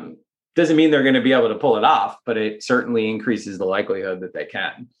 Doesn't mean they're going to be able to pull it off, but it certainly increases the likelihood that they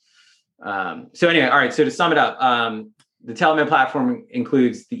can. So anyway, all right. So to sum it up, the Telemed platform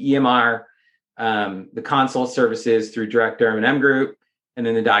includes the EMR, the consult services through Direct M&M Group, and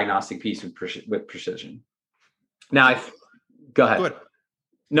then the diagnostic piece with Precision. Now, go ahead.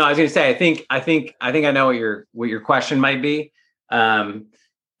 No, I was going to say, I think I know what your question might be, and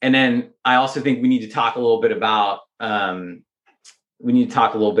then I also think we need to talk a little bit about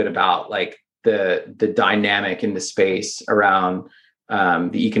like the dynamic in the space around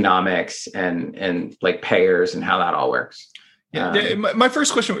the economics and like payers and how that all works. Yeah. My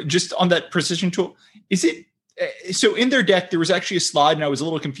first question, just on that Precision tool, is it, so in their deck, there was actually a slide and I was a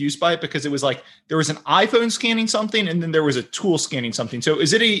little confused by it because it was like, there was an iPhone scanning something and then there was a tool scanning something. So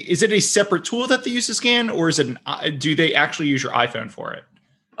is it a separate tool that they use to scan, or is it do they actually use your iPhone for it?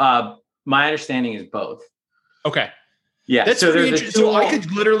 My understanding is both. Okay. Yeah. That's pretty interesting. So I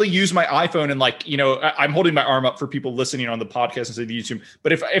could literally use my iPhone and like, I'm holding my arm up for people listening on the podcast instead of YouTube.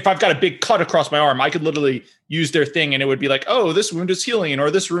 But if I've got a big cut across my arm, I could literally use their thing and it would be like, oh, this wound is healing or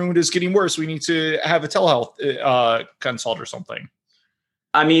this wound is getting worse. We need to have a telehealth consult or something.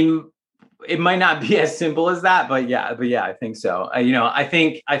 I mean, it might not be as simple as that, but yeah, I think so. I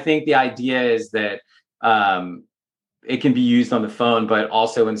think the idea is that it can be used on the phone, but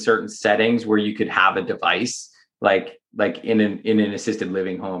also in certain settings where you could have a device like in an assisted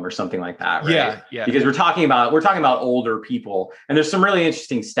living home or something like that, right? Yeah. Because we're talking about older people, and there's some really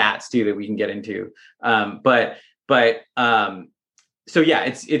interesting stats too that we can get into. So yeah,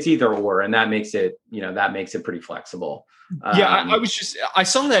 it's either or, and that makes it pretty flexible. I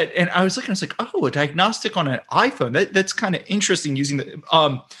saw that and I was looking, I was like, oh, a diagnostic on an iPhone. That's kind of interesting using the,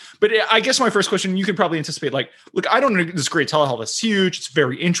 but I guess my first question, you could probably anticipate, like, look, I don't know, this great telehealth is huge. It's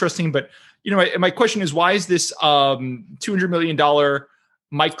very interesting, but my question is, why is this $200 million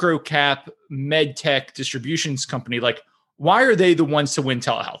micro cap med tech distributions company, like, why are they the ones to win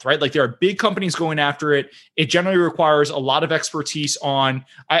telehealth, right? Like, there are big companies going after it. It generally requires a lot of expertise on,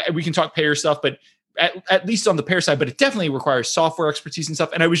 we can talk payer stuff, but at least on the payer side, but it definitely requires software expertise and stuff.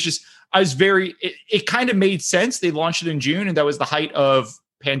 And it kind of made sense. They launched it in June and that was the height of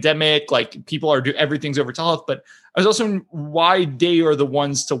pandemic. Like, people everything's over telehealth, but I was also why they are the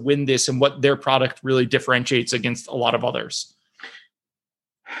ones to win this and what their product really differentiates against a lot of others.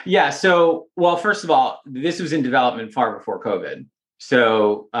 Yeah. So, well, first of all, this was in development far before COVID.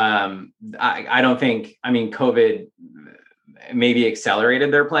 So I don't think, COVID maybe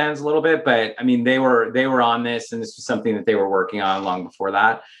accelerated their plans a little bit, but they were on this, and this was something that they were working on long before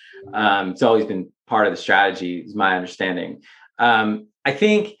that. It's always been part of the strategy, is my understanding. I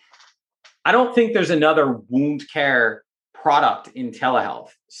don't think there's another wound care product in telehealth.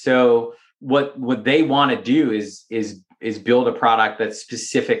 So what they want to do is build a product that's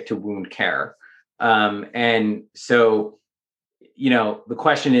specific to wound care. And so, the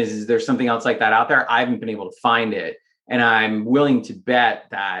question is there something else like that out there? I haven't been able to find it. And I'm willing to bet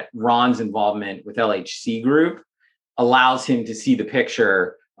that Ron's involvement with LHC Group allows him to see the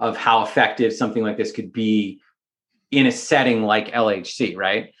picture of how effective something like this could be in a setting like LHC,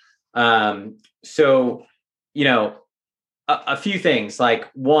 right? So, a few things, like,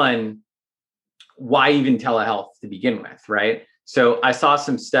 one, why even telehealth to begin with, right? So I saw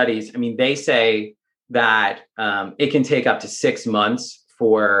some studies. They say that it can take up to 6 months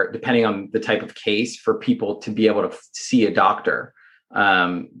depending on the type of case, for people to be able to see a doctor,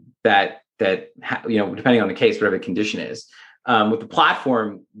 depending on the case, whatever the condition is. With the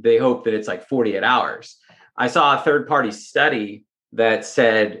platform, they hope that it's like 48 hours. I saw a third-party study that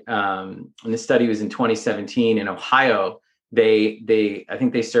said, and the study was in 2017 in Ohio. I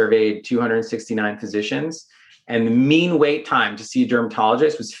think they surveyed 269 physicians, and the mean wait time to see a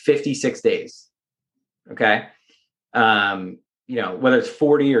dermatologist was 56 days. Okay. whether it's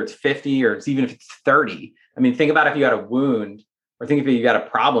 40 or it's 50 or it's even if it's 30. I mean, think about if you had a wound or think if you got a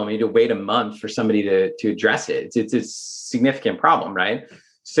problem, you need to wait a month for somebody to address it. It's a significant problem, right?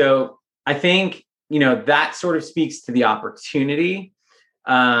 So I think, that sort of speaks to the opportunity.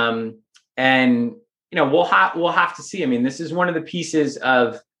 And, we'll have to see. I mean, this is one of the pieces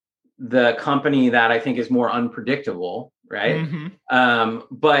of the company that I think is more unpredictable, right? Mm-hmm.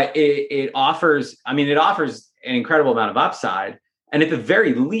 But it offers an incredible amount of upside. And at the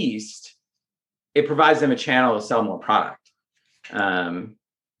very least, it provides them a channel to sell more product.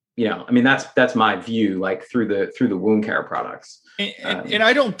 That's my view, like through the wound care products. And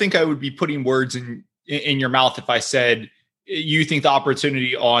I don't think I would be putting words in your mouth if I said you think the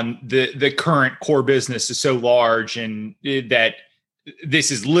opportunity on the current core business is so large and that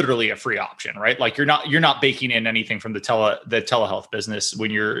this is literally a free option, right? Like you're not baking in anything from the telehealth business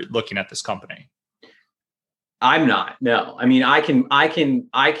when you're looking at this company. I'm not. No, I mean, I can. I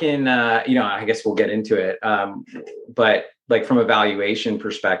guess we'll get into it. But like from a valuation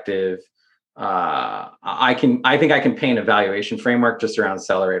perspective, I think I can paint a valuation framework just around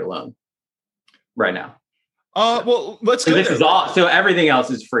Celerate alone right now. Well, let's go. This is all. So everything else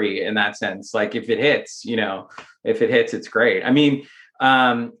is free in that sense. Like if it hits, it's great. I mean,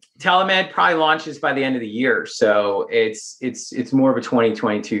 Telemed probably launches by the end of the year, so it's more of a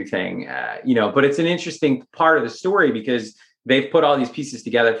 2022 thing, But it's an interesting part of the story because they've put all these pieces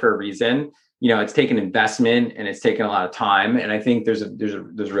together for a reason. It's taken investment and it's taken a lot of time, and I think there's a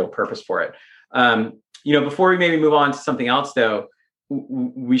real purpose for it. Before we maybe move on to something else, though,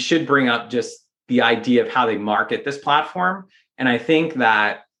 we should bring up just the idea of how they market this platform, and I think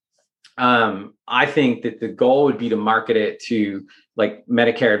that the goal would be to market it to like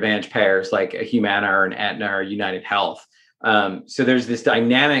Medicare Advantage payers like a Humana or an Aetna or United Health. So there's this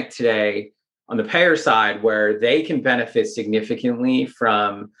dynamic today on the payer side where they can benefit significantly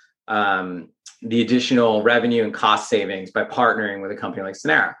from the additional revenue and cost savings by partnering with a company like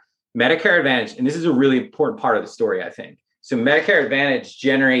Sanara. Medicare Advantage, and this is a really important part of the story, I think. So Medicare Advantage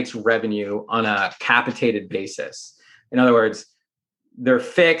generates revenue on a capitated basis. In other words, they're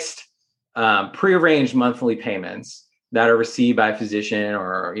fixed prearranged monthly payments that are received by a physician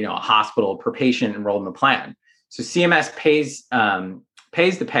or a hospital per patient enrolled in the plan. So CMS pays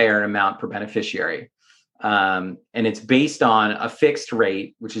the payer an amount per beneficiary, and it's based on a fixed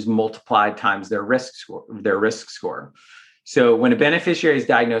rate, which is multiplied times their risk score. So when a beneficiary is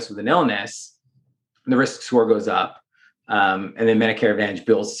diagnosed with an illness, the risk score goes up, and then Medicare Advantage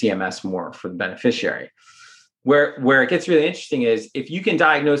bills CMS more for the beneficiary. Where it gets really interesting is if you can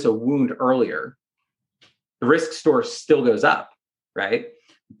diagnose a wound earlier, the risk score still goes up, right?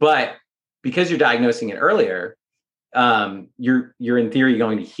 But because you're diagnosing it earlier, you're in theory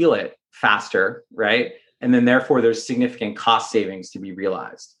going to heal it faster, right? And then therefore there's significant cost savings to be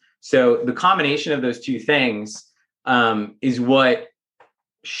realized. So the combination of those two things is what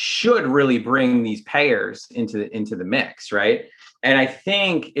should really bring these payers into the mix, right? And I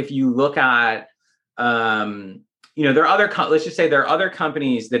think if you look at there are let's just say there are other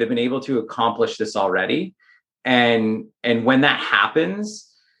companies that have been able to accomplish this already. And when that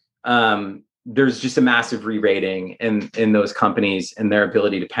happens, there's just a massive re-rating in those companies and their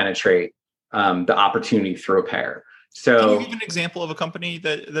ability to penetrate the opportunity through a payer. So can you give an example of a company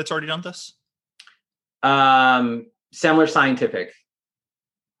that's already done this? Semler Scientific,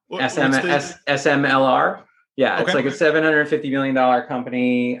 SMLR. Yeah, okay. It's like a $750 million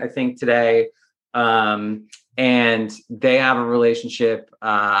company, I think, today. And they have a relationship,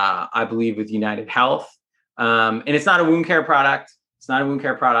 I believe, with United Health. And it's not a wound care product.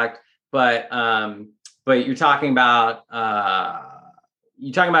 But you're talking about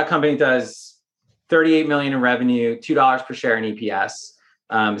a company that does $38 million in revenue, $2 per share in EPS.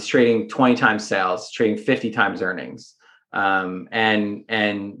 It's trading 20 times sales, trading 50 times earnings. And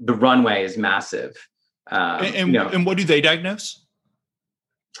the runway is massive. And what do they diagnose?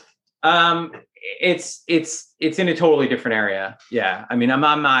 It's in a totally different area. Yeah. I mean, I'm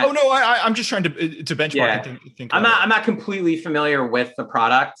not. Oh no, I'm just trying to benchmark. Yeah. And think I'm not completely familiar with the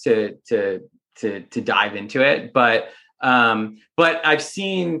product to dive into it, but I've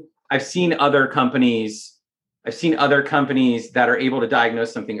seen other companies. I've seen other companies that are able to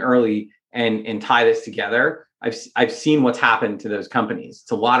diagnose something early and tie this together. I've seen what's happened to those companies.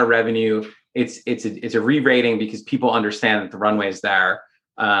 It's a lot of revenue. It's a re-rating because people understand that the runway is there.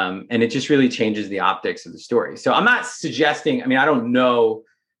 And it just really changes the optics of the story. So I'm not suggesting, I don't know.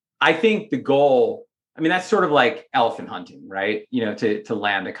 I think the goal, that's sort of like elephant hunting, right? To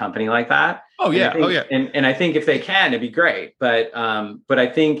land a company like that. Oh yeah. And I think if they can, it'd be great. But I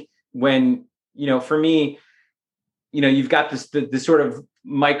think when, for me, you've got the sort of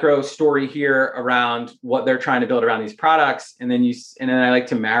micro story here around what they're trying to build around these products. And then I like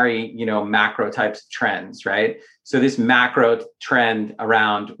to marry, macro types of trends, right? So this macro trend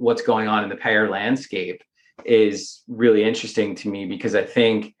around what's going on in the payer landscape is really interesting to me, because I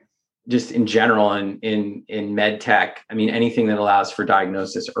think just in general in med tech, I mean, anything that allows for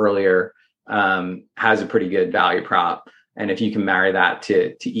diagnosis earlier has a pretty good value prop. And if you can marry that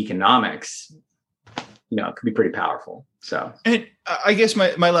to economics, it could be pretty powerful. So, and I guess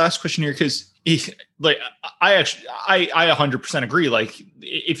my last question here, because I 100% agree. Like,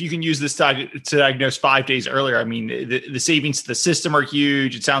 if you can use this to diagnose 5 days earlier, I mean, the savings to the system are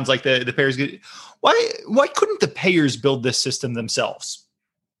huge. It sounds like the payers get. Why couldn't the payers build this system themselves?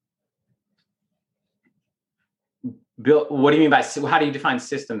 What do you mean by, how do you define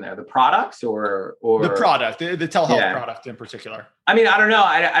system there? The products or the product, the telehealth product in particular? I mean, I don't know.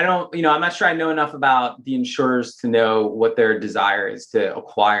 I don't, I'm not sure I know enough about the insurers to know what their desire is to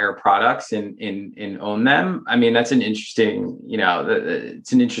acquire products and own them. I mean, that's an interesting,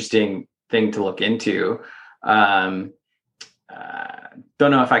 it's an interesting thing to look into. Don't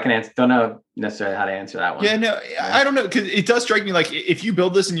know if I can answer, don't know necessarily how to answer that one. Yeah, no, I don't know. Cause it does strike me like, if you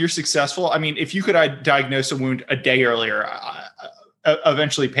build this and you're successful, I mean, if you could diagnose a wound a day earlier,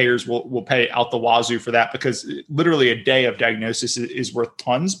 eventually payers will pay out the wazoo for that, because literally a day of diagnosis is worth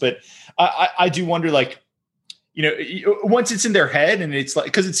tons. But I do wonder, like, once it's in their head, and it's like,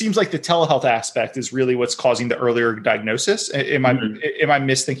 because it seems like the telehealth aspect is really what's causing the earlier diagnosis. Am I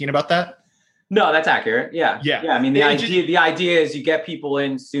misthinking about that? No, that's accurate. Yeah. I mean, the idea is you get people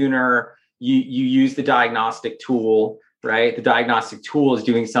in sooner. You use the diagnostic tool, right? The diagnostic tool is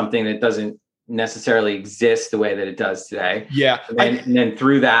doing something that doesn't necessarily exist the way that it does today. Yeah. And then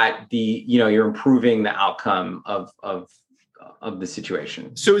through that, you're improving the outcome of the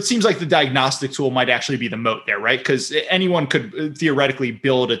situation. So it seems like the diagnostic tool might actually be the moat there, right? Because anyone could theoretically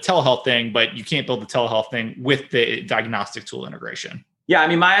build a telehealth thing, but you can't build the telehealth thing with the diagnostic tool integration. Yeah, I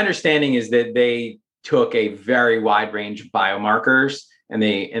mean, my understanding is that they took a very wide range of biomarkers and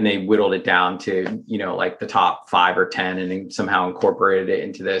they whittled it down to, like the top 5 or 10, and then somehow incorporated it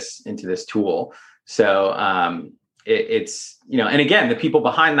into this tool. So it's, and again, the people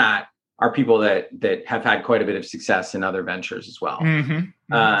behind that are people that have had quite a bit of success in other ventures as well.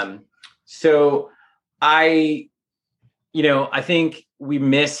 Mm-hmm. So I think we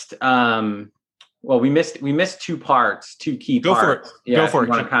missed, we missed two key parts. Go for it. Yeah, go for it.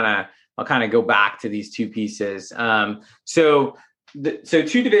 I'll kind of go back to these two pieces. So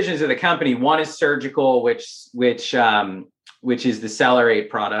two divisions of the company. One is surgical, which is the Cellerate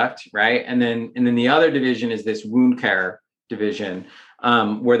product, right? And then the other division is this wound care division,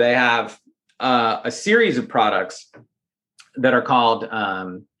 where they have a series of products that are called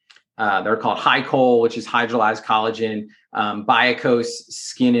HYCOL, which is hydrolyzed collagen, Biocos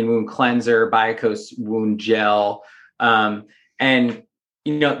skin and wound cleanser, Biocos wound gel. And,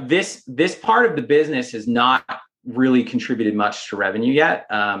 this part of the business has not really contributed much to revenue yet.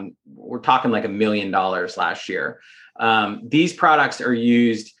 We're talking like $1 million last year. These products are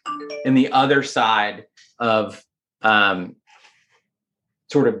used in the other side of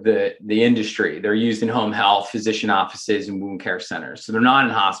sort of the industry. They're used in home health, physician offices, and wound care centers. So they're not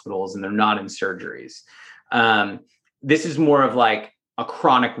in hospitals and they're not in surgeries. This is more of like a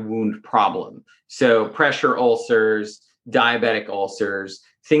chronic wound problem. So pressure ulcers, diabetic ulcers,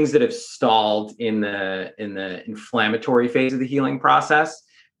 things that have stalled in the inflammatory phase of the healing process.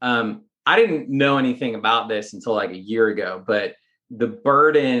 I didn't know anything about this until like a year ago, but the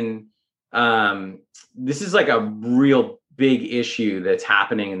burden, this is like a real big issue that's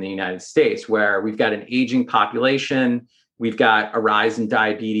happening in the United States, where we've got an aging population, we've got a rise in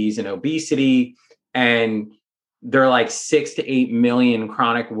diabetes and obesity, and there are like 6 to 8 million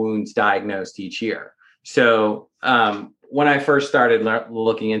chronic wounds diagnosed each year. So when I first started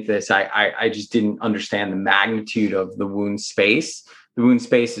looking into this, I just didn't understand the magnitude of the wound space. The wound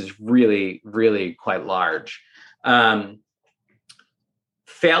space is really, really quite large.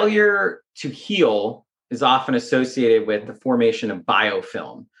 Failure to heal is often associated with the formation of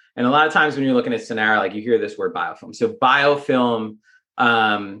biofilm. And a lot of times when you're looking at Sanara, like you hear this word biofilm. So biofilm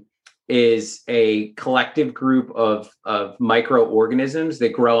is a collective group of microorganisms that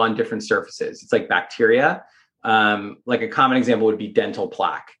grow on different surfaces. It's like bacteria. Like a common example would be dental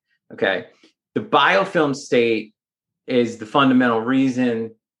plaque. Okay. The biofilm state is the fundamental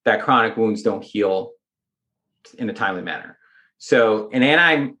reason that chronic wounds don't heal in a timely manner. So an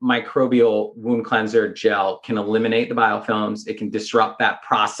antimicrobial wound cleanser gel can eliminate the biofilms. It can disrupt that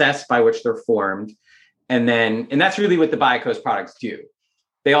process by which they're formed. And that's really what the Biocos products do.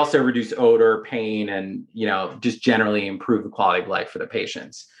 they also reduce odor, pain, and, just generally improve the quality of life for the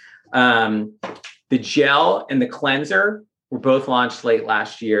patients. The gel and the cleanser were both launched late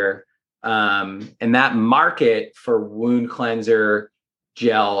last year. And that market for wound cleanser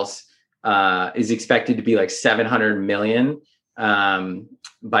gels is expected to be like 700 million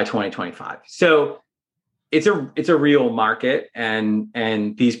by 2025. So it's a real market,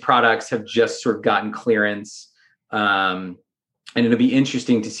 and these products have just sort of gotten clearance. And it'll be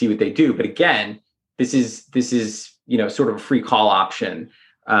interesting to see what they do. But again, this is sort of a free call option.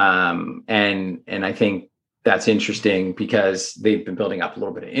 And I think that's interesting because they've been building up a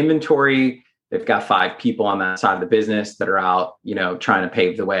little bit of inventory. They've got 5 people on that side of the business that are out, trying to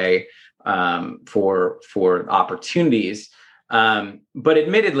pave the way for opportunities. But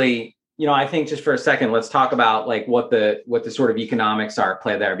admittedly, I think just for a second, let's talk about like what the sort of economics are at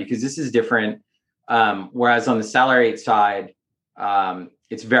play there, because this is different. Whereas on the Celerate side,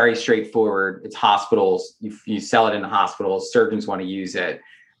 it's very straightforward. It's hospitals. You sell it in the hospitals. Surgeons want to use it.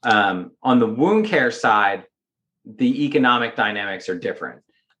 On the wound care side, the economic dynamics are different.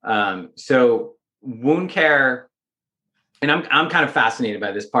 So wound care, and I'm kind of fascinated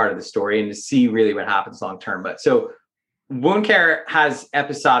by this part of the story and to see really what happens long term. But so wound care has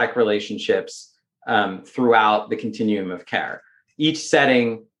episodic relationships throughout the continuum of care. Each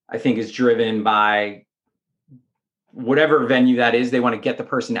setting, I think, is driven by whatever venue that is. They want to get the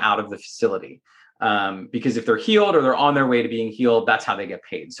person out of the facility because if they're healed or they're on their way to being healed, that's how they get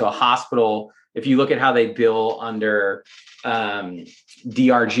paid. So a hospital, if you look at how they bill under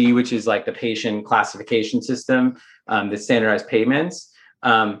DRG, which is like the patient classification system, the standardized payments,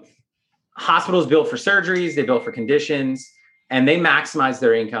 hospitals bill for surgeries, they bill for conditions, and they maximize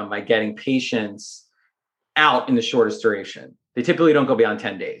their income by getting patients out in the shortest duration. They typically don't go beyond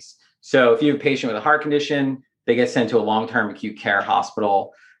 10 days. So if you have a patient with a heart condition, they get sent to a long-term acute care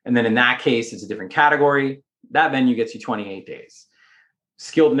hospital. And then in that case, it's a different category. That venue gets you 28 days.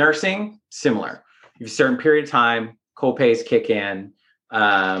 Skilled nursing, similar. You have a certain period of time, co-pays kick in.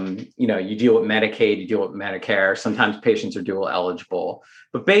 You deal with Medicaid, you deal with Medicare. Sometimes patients are dual eligible.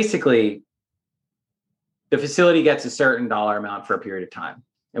 But basically, the facility gets a certain dollar amount for a period of time.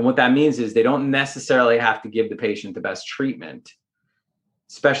 And what that means is they don't necessarily have to give the patient the best treatment,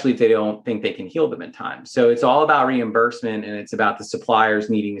 especially if they don't think they can heal them in time. So it's all about reimbursement, and it's about the suppliers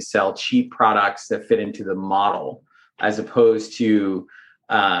needing to sell cheap products that fit into the model, as opposed to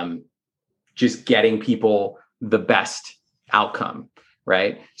just getting people the best outcome,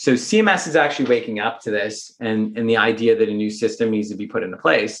 right? So CMS is actually waking up to this and the idea that a new system needs to be put into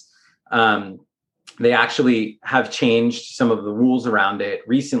place. They actually have changed some of the rules around it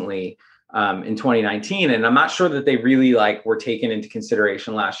recently in 2019. And I'm not sure that they really were taken into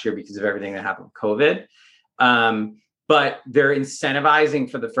consideration last year because of everything that happened with COVID. But they're incentivizing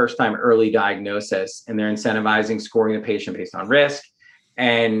for the first time early diagnosis, and they're incentivizing scoring the patient based on risk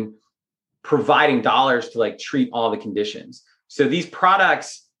and providing dollars to treat all the conditions. So these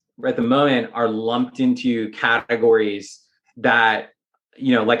products at the moment are lumped into categories that,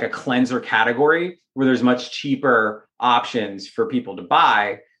 like a cleanser category, where there's much cheaper options for people to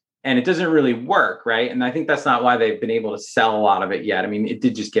buy. And it doesn't really work, right? And I think that's not why they've been able to sell a lot of it yet. I mean, it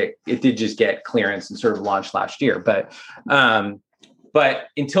did just get clearance and sort of launched last year. But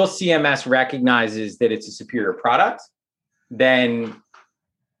until CMS recognizes that it's a superior product, then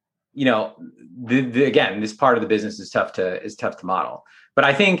again, this part of the business is tough to model. But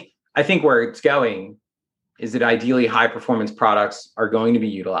I think where it's going is that ideally high performance products are going to be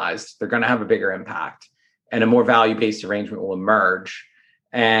utilized. They're going to have a bigger impact, and a more value-based arrangement will emerge.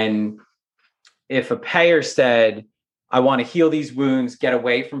 And if a payer said, I want to heal these wounds, get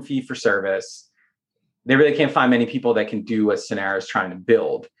away from fee for service, they really can't find many people that can do what Sanara is trying to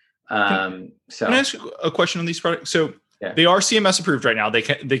build. Can I ask a question on these products? So yeah. They are CMS approved right now. They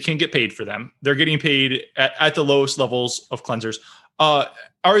can get paid for them. They're getting paid at the lowest levels of cleansers. Are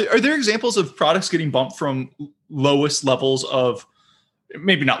there examples of products getting bumped from lowest levels of,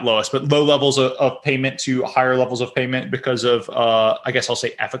 maybe not lowest, but low levels of payment to higher levels of payment because of, I guess I'll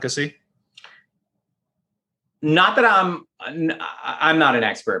say, efficacy? Not that I'm not an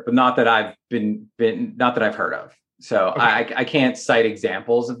expert, but not that I've not that I've heard of. So okay. I can't cite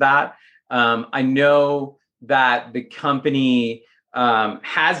examples of that. I know that the company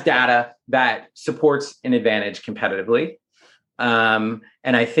has data that supports an advantage competitively. And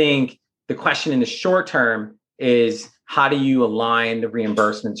I think the question in the short term is, how do you align the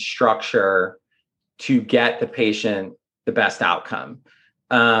reimbursement structure to get the patient the best outcome?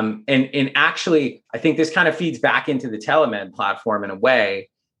 And actually, I think this kind of feeds back into the Telemed platform in a way,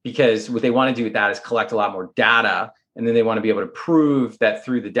 because what they want to do with that is collect a lot more data And then they want to be able to prove that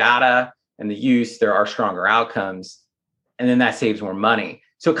through the data and the use, there are stronger outcomes. And then that saves more money.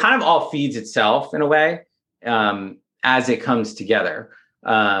 So it kind of all feeds itself in a way, as it comes together.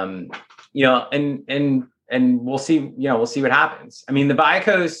 And we'll see, we'll see what happens. I mean, the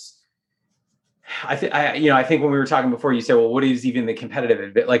Biocos, I think when we were talking before, you said, well, what is even the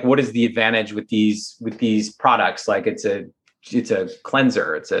competitive, like, what is the advantage with these products? Like it's a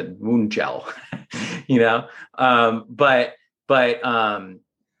cleanser, it's a wound gel, but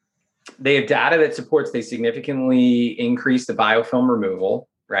they have data that supports they significantly increase the biofilm removal,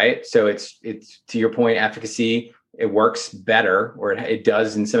 right? So it's to your point, efficacy, it works better, or it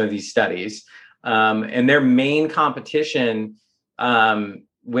does in some of these studies. And their main competition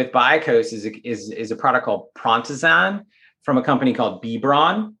with Biocos is a product called Prontazan from a company called B.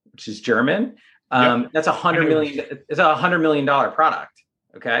 Braun, which is German. That's $100 million. It's a $100 million product.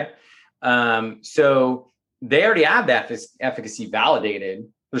 Okay. So they already have that efficacy validated.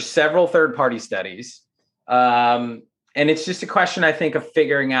 There's several third-party studies. And it's just a question, I think, of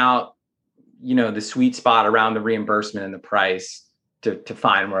figuring out, the sweet spot around the reimbursement and the price to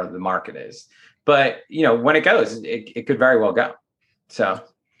find where the market is. But, when it goes, it could very well go. So.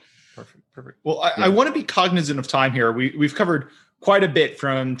 Perfect. Well, I want to be cognizant of time here. We've covered quite a bit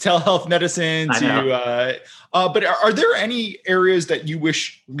from telehealth medicine to, but are there any areas that you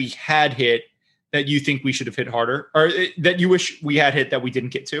wish we had hit that you think we should have hit harder, or that you wish we had hit that we didn't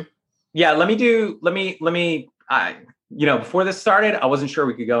get to? Yeah, let me, before this started, I wasn't sure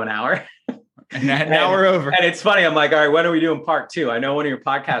we could go an hour. And now we're over. And it's funny. I'm like, all right, when are we doing part 2? I know one of your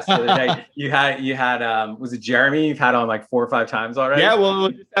podcasts the other day, you had, was it Jeremy? You've had on like 4 or 5 times already. Yeah. Well,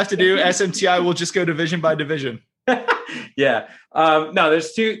 we'll just have to do SMTI. We'll just go division by division. Yeah. No,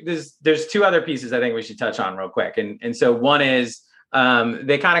 there's two other pieces I think we should touch on real quick. And so one is,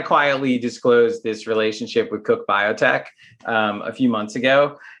 they kind of quietly disclosed this relationship with Cook Biotech a few months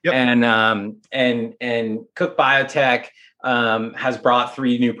ago. Yep. And Cook Biotech has brought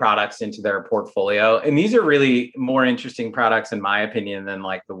 3 new products into their portfolio. And these are really more interesting products, in my opinion, than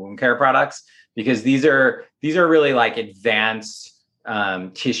like the wound care products, because these are really like advanced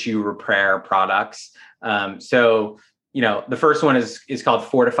tissue repair products. So, the first one is called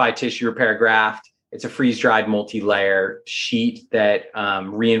Fortified Tissue Repair Graft. It's a freeze-dried multi-layer sheet that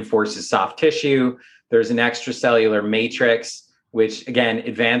reinforces soft tissue. There's an extracellular matrix, which, again,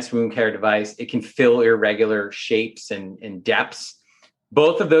 advanced wound care device. It can fill irregular shapes and depths.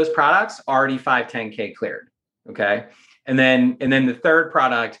 Both of those products already 510K cleared. Okay, and then the third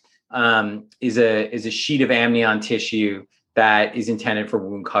product is a sheet of amnion tissue that is intended for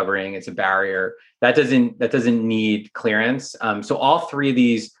wound covering. It's a barrier that doesn't need clearance. So all 3 of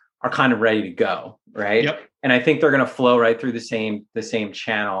these are kind of ready to go, right? Yep. And I think they're going to flow right through the same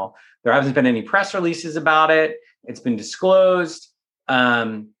channel. There hasn't been any press releases about it. It's been disclosed.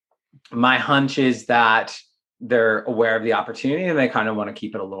 My hunch is that they're aware of the opportunity and they kind of want to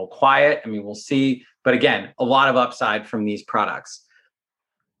keep it a little quiet. I mean, we'll see. But again, a lot of upside from these products.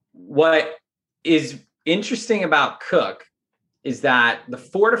 What is interesting about Cook is that the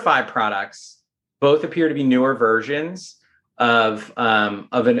Fortify products both appear to be newer versions of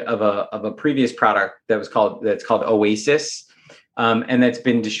a previous product that's called Oasis, and that's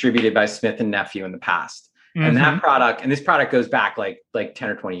been distributed by Smith and Nephew in the past. Mm-hmm. And this product goes back like 10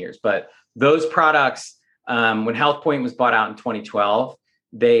 or 20 years. But those products, when HealthPoint was bought out in 2012,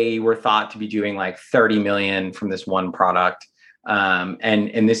 they were thought to be doing like 30 million from this one product.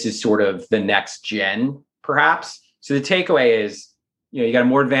 And this is sort of the next gen, perhaps. So the takeaway is, you got a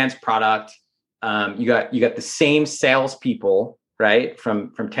more advanced product. You got the same salespeople, right,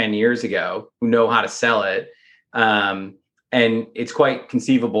 from 10 years ago who know how to sell it. And it's quite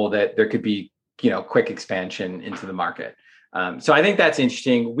conceivable that there could be, quick expansion into the market. So I think that's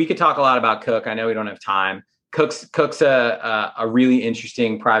interesting. We could talk a lot about Cook. I know we don't have time. Cook's a really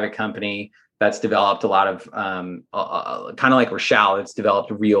interesting private company that's developed a lot of kind of like Rochelle. It's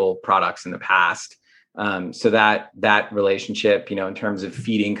developed real products in the past. So that relationship, in terms of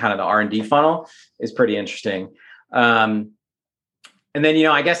feeding kind of the R&D funnel, is pretty interesting. And then,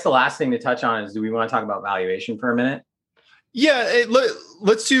 I guess the last thing to touch on is, do we want to talk about valuation for a minute? Yeah,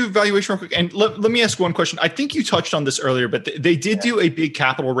 let's do valuation real quick. And let me ask one question. I think you touched on this earlier, but they did do a big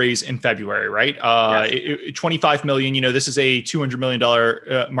capital raise in February, right? Yes. 25 million, this is a $200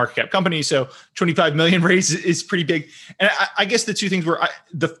 million market cap company. So 25 million raise is pretty big. And I guess the two things were,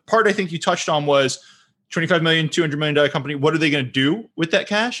 the part I think you touched on was 25 million, $200 million company. What are they going to do with that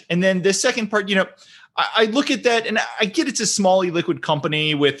cash? And then the second part, I look at that and I get it's a small illiquid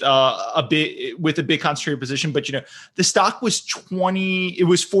company with a big concentrated position, but the stock was 20, it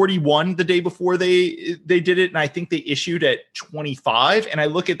was 41 the day before they did it, and I think they issued at 25. And I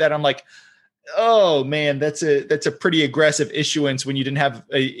look at that, I'm like, oh man, that's a pretty aggressive issuance when you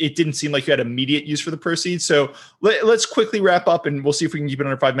it didn't seem like you had immediate use for the proceeds. So let's quickly wrap up and we'll see if we can keep it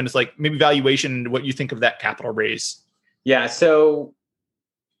under 5 minutes. Like maybe valuation and what you think of that capital raise. Yeah. So,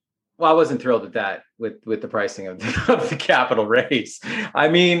 well, I wasn't thrilled with that, with the pricing of the capital raise. I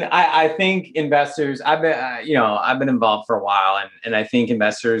mean, I think investors, I've been involved for a while, and I think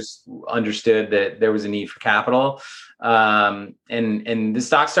investors understood that there was a need for capital. And the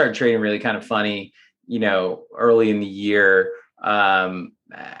stock started trading really kind of funny, early in the year,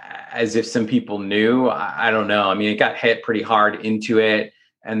 as if some people knew. I don't know. I mean, it got hit pretty hard into it.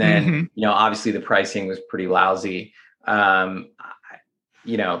 And then, obviously the pricing was pretty lousy.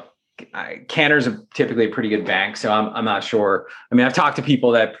 Cantor's typically a pretty good bank, so I'm not sure. I mean, I've talked to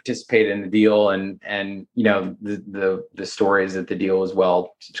people that participated in the deal, and the story is that the deal was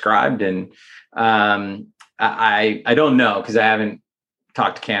well subscribed, and I don't know because I haven't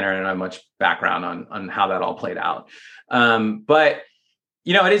talked to Cantor and I don't have much background on how that all played out. But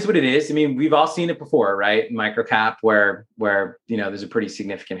it is what it is. I mean, we've all seen it before, right? In microcap, where there's a pretty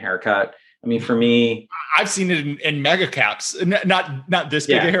significant haircut. I mean, for me, I've seen it in mega caps, not this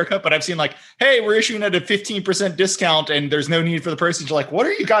big a haircut, but I've seen like, hey, we're issuing at a 15% discount and there's no need for the proceeds. You're like, what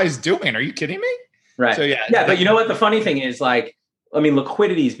are you guys doing? Are you kidding me? Right. So yeah. But you know what? The funny thing is, like, I mean,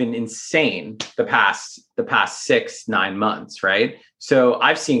 liquidity has been insane the past 6-9 months, right? So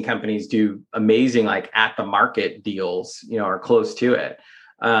I've seen companies do amazing, like at the market deals, or close to it.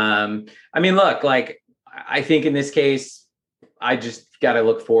 I mean, look, like, I think in this case, I just got to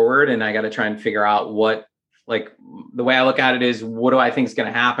look forward and I got to try and figure out what, like, the way I look at it is, what do I think is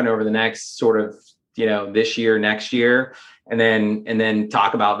going to happen over the next sort of, this year, next year, and then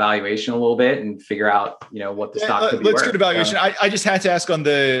talk about valuation a little bit and figure out, what the stock could be worth. Let's go to valuation. I just had to ask on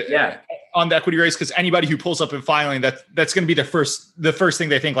the equity raise, because anybody who pulls up in filing, that's going to be the first thing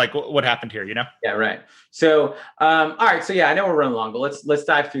they think, like, what happened here, Yeah, right. So, all right. So yeah, I know we're running long, but let's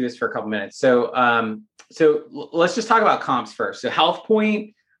dive through this for a couple minutes. So let's just talk about comps first. So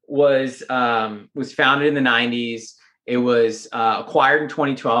HealthPoint was founded in the 90s. It was acquired in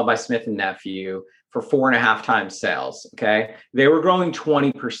 2012 by Smith & Nephew for 4.5 times sales. Okay. They were growing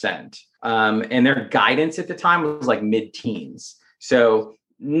 20%. And their guidance at the time was like mid-teens. So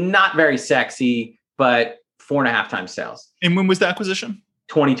not very sexy, but 4.5 times sales. And when was the acquisition?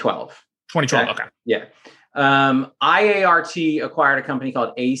 2012. 2012. Okay. Yeah. IART acquired a company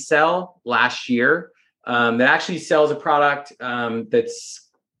called ACell last year. That actually sells a product that's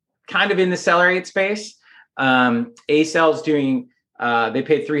kind of in the Celerate space. ACell's doing, they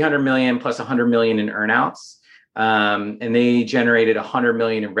paid $300 million plus $100 million in earnouts, and they generated $100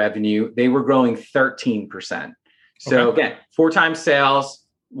 million in revenue. They were growing 13%. So again, 4 times sales,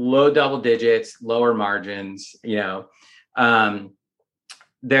 low double digits, lower margins. There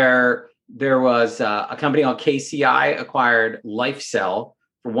was a company called KCI acquired LifeCell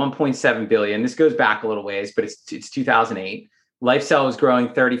for $1.7 billion. This goes back a little ways, but it's 2008. LifeCell was growing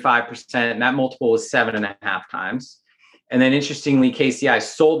 35%, and that multiple was 7.5 times. And then interestingly, KCI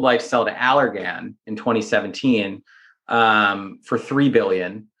sold LifeCell to Allergan in 2017 for $3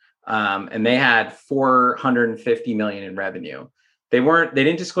 billion. And they had $450 million in revenue. They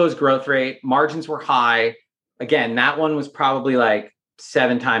didn't disclose growth rate. Margins were high. Again, that one was probably like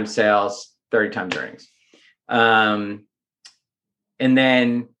 7 times sales, 30 times earnings. And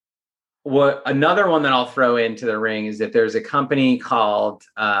then another one that I'll throw into the ring is that there's a company called,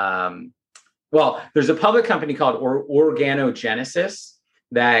 there's a public company called Organogenesis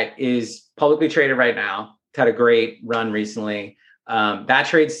that is publicly traded right now. It's had a great run recently. That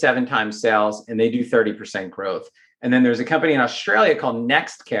trades 7 times sales and they do 30% growth. And then there's a company in Australia called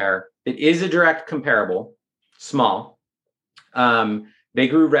NextCare that is a direct comparable, small. They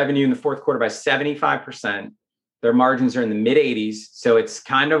grew revenue in the fourth quarter by 75%. Their margins are in the mid 80s. So it's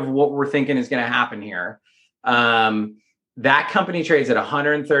kind of what we're thinking is going to happen here. That company trades at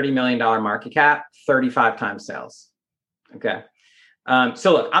 $130 million market cap, 35 times sales. Okay.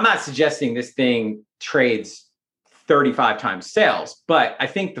 So look, I'm not suggesting this thing trades 35 times sales, but I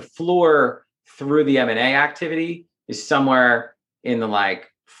think the floor through the M&A activity is somewhere in the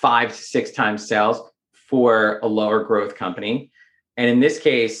like 5 to 6 times sales for a lower growth company. And in this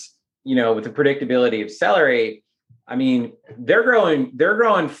case, with the predictability of Celerate, I mean, they're growing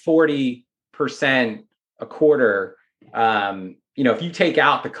 40% a quarter. If you take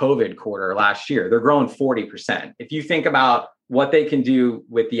out the COVID quarter last year, they're growing 40%. If you think about what they can do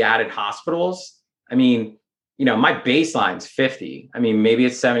with the added hospitals, I mean, my baseline's 50. I mean, maybe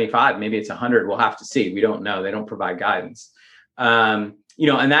it's 75, maybe it's 100. We'll have to see. We don't know. They don't provide guidance. And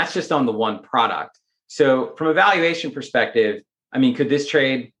that's just on the one product. So from a valuation perspective, I mean, could this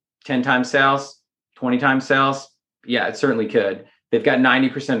trade 10 times sales, 20 times sales? Yeah, it certainly could. They've got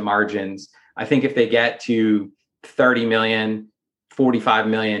 90% margins. I think if they get to 30 million, 45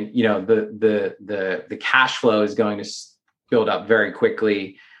 million, the cash flow is going to build up very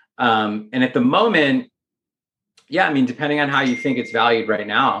quickly. And at the moment, yeah, I mean, depending on how you think it's valued right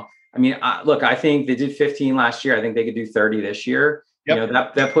now, I mean, look, I think they did 15 last year. I think they could do 30 this year.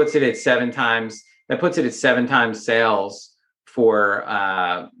 Yep. That puts it at 7 times. That puts it at 7 times sales for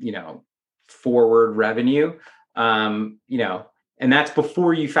forward revenue. And that's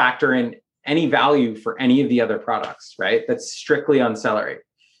before you factor in any value for any of the other products, right? That's strictly on Celerate.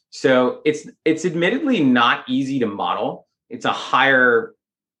 So it's admittedly not easy to model. It's a higher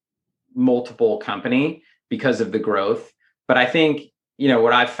multiple company because of the growth. But I think,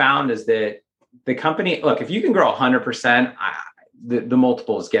 what I've found is that the company, look, if you can grow 100%, the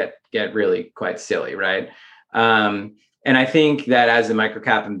multiples get really quite silly, right? And I think that as a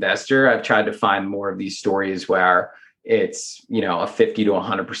microcap investor, I've tried to find more of these stories where it's, a 50 to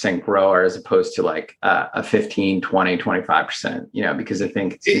 100% grower as opposed to like a 15, 20, 25%, because I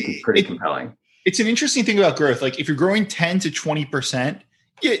think it's pretty compelling. It's an interesting thing about growth. Like if you're growing 10 to 20%,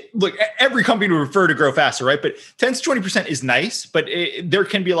 look, every company would prefer to grow faster, right? But 10 to 20% is nice, but there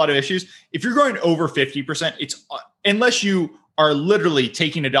can be a lot of issues. If you're growing over 50%, it's unless you are literally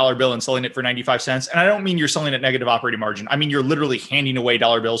taking a dollar bill and selling it for 95 cents. And I don't mean you're selling at negative operating margin. I mean, you're literally handing away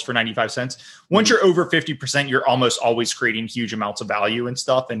dollar bills for 95 cents. Once you're over 50%, you're almost always creating huge amounts of value and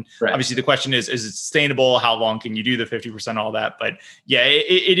stuff. And obviously the question is it sustainable? How long can you do the 50%, all that? But yeah,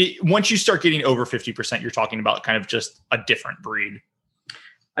 once you start getting over 50%, you're talking about kind of just a different breed.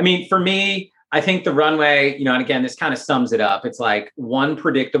 I mean, for me, I think the runway, and again, this kind of sums it up. It's like one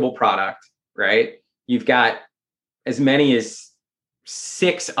predictable product, right? You've got as many as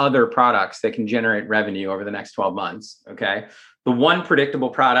 6 other products that can generate revenue over the next 12 months. Okay. The one predictable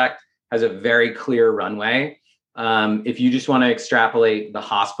product has a very clear runway. If you just want to extrapolate the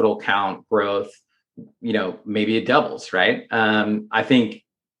hospital count growth, maybe it doubles, right? I think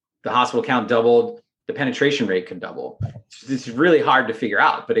the hospital count doubled, the penetration rate could double. It's really hard to figure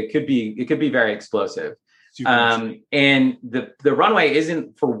out, but it could be very explosive. And the runway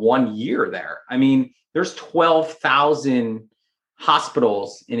isn't for 1 year there. I mean, there's 12,000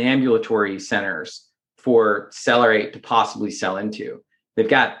 hospitals and ambulatory centers for Celerate to possibly sell into. They've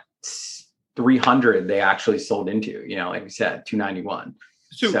got 300 they actually sold into, like we said, 291.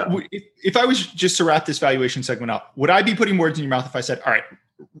 So if I was just to wrap this valuation segment up, would I be putting words in your mouth if I said, all right,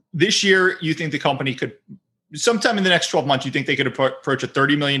 this year you think the company could, sometime in the next 12 months, you think they could approach a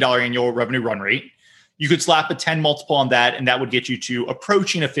 $30 million annual revenue run rate? You could slap a 10 multiple on that, and that would get you to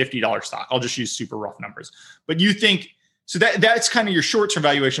approaching a $50 stock. I'll just use super rough numbers. But you think, so that's kind of your short-term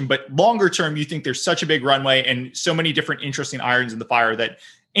valuation, but longer term, you think there's such a big runway and so many different interesting irons in the fire that,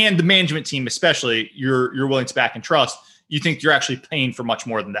 and the management team especially, you're willing to back and trust. You think you're actually paying for much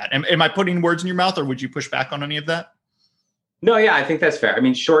more than that. Am I putting words in your mouth, or would you push back on any of that? No, yeah, I think that's fair. I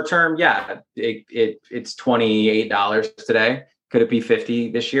mean, short term, yeah, it's $28 today. Could it be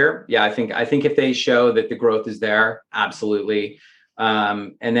 50 this year? Yeah, I think if they show that the growth is there, absolutely.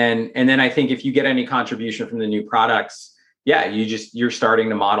 And then I think if you get any contribution from the new products, yeah, you're starting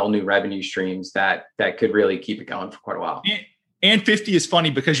to model new revenue streams that could really keep it going for quite a while. And 50 is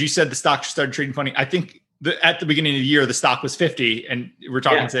funny because you said the stock started trading funny. I think at the beginning of the year, the stock was 50 and we're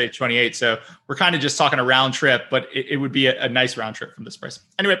talking today 28. So we're kind of just talking a round trip, but it would be a nice round trip from this price.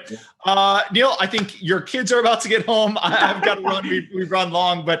 Anyway, Neil, I think your kids are about to get home. I've got to run. We've run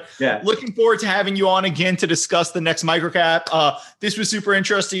long, but looking forward to having you on again to discuss the next microcap. This was super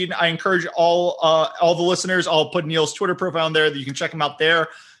interesting. I encourage all the listeners, I'll put Neil's Twitter profile in there that you can check him out there.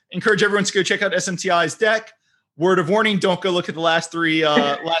 Encourage everyone to go check out SMTI's deck. Word of warning, don't go look at the last three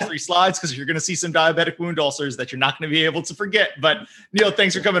slides because you're going to see some diabetic wound ulcers that you're not going to be able to forget. But Neil,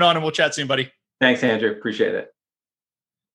 thanks for coming on and we'll chat soon, buddy. Thanks, Andrew. Appreciate it.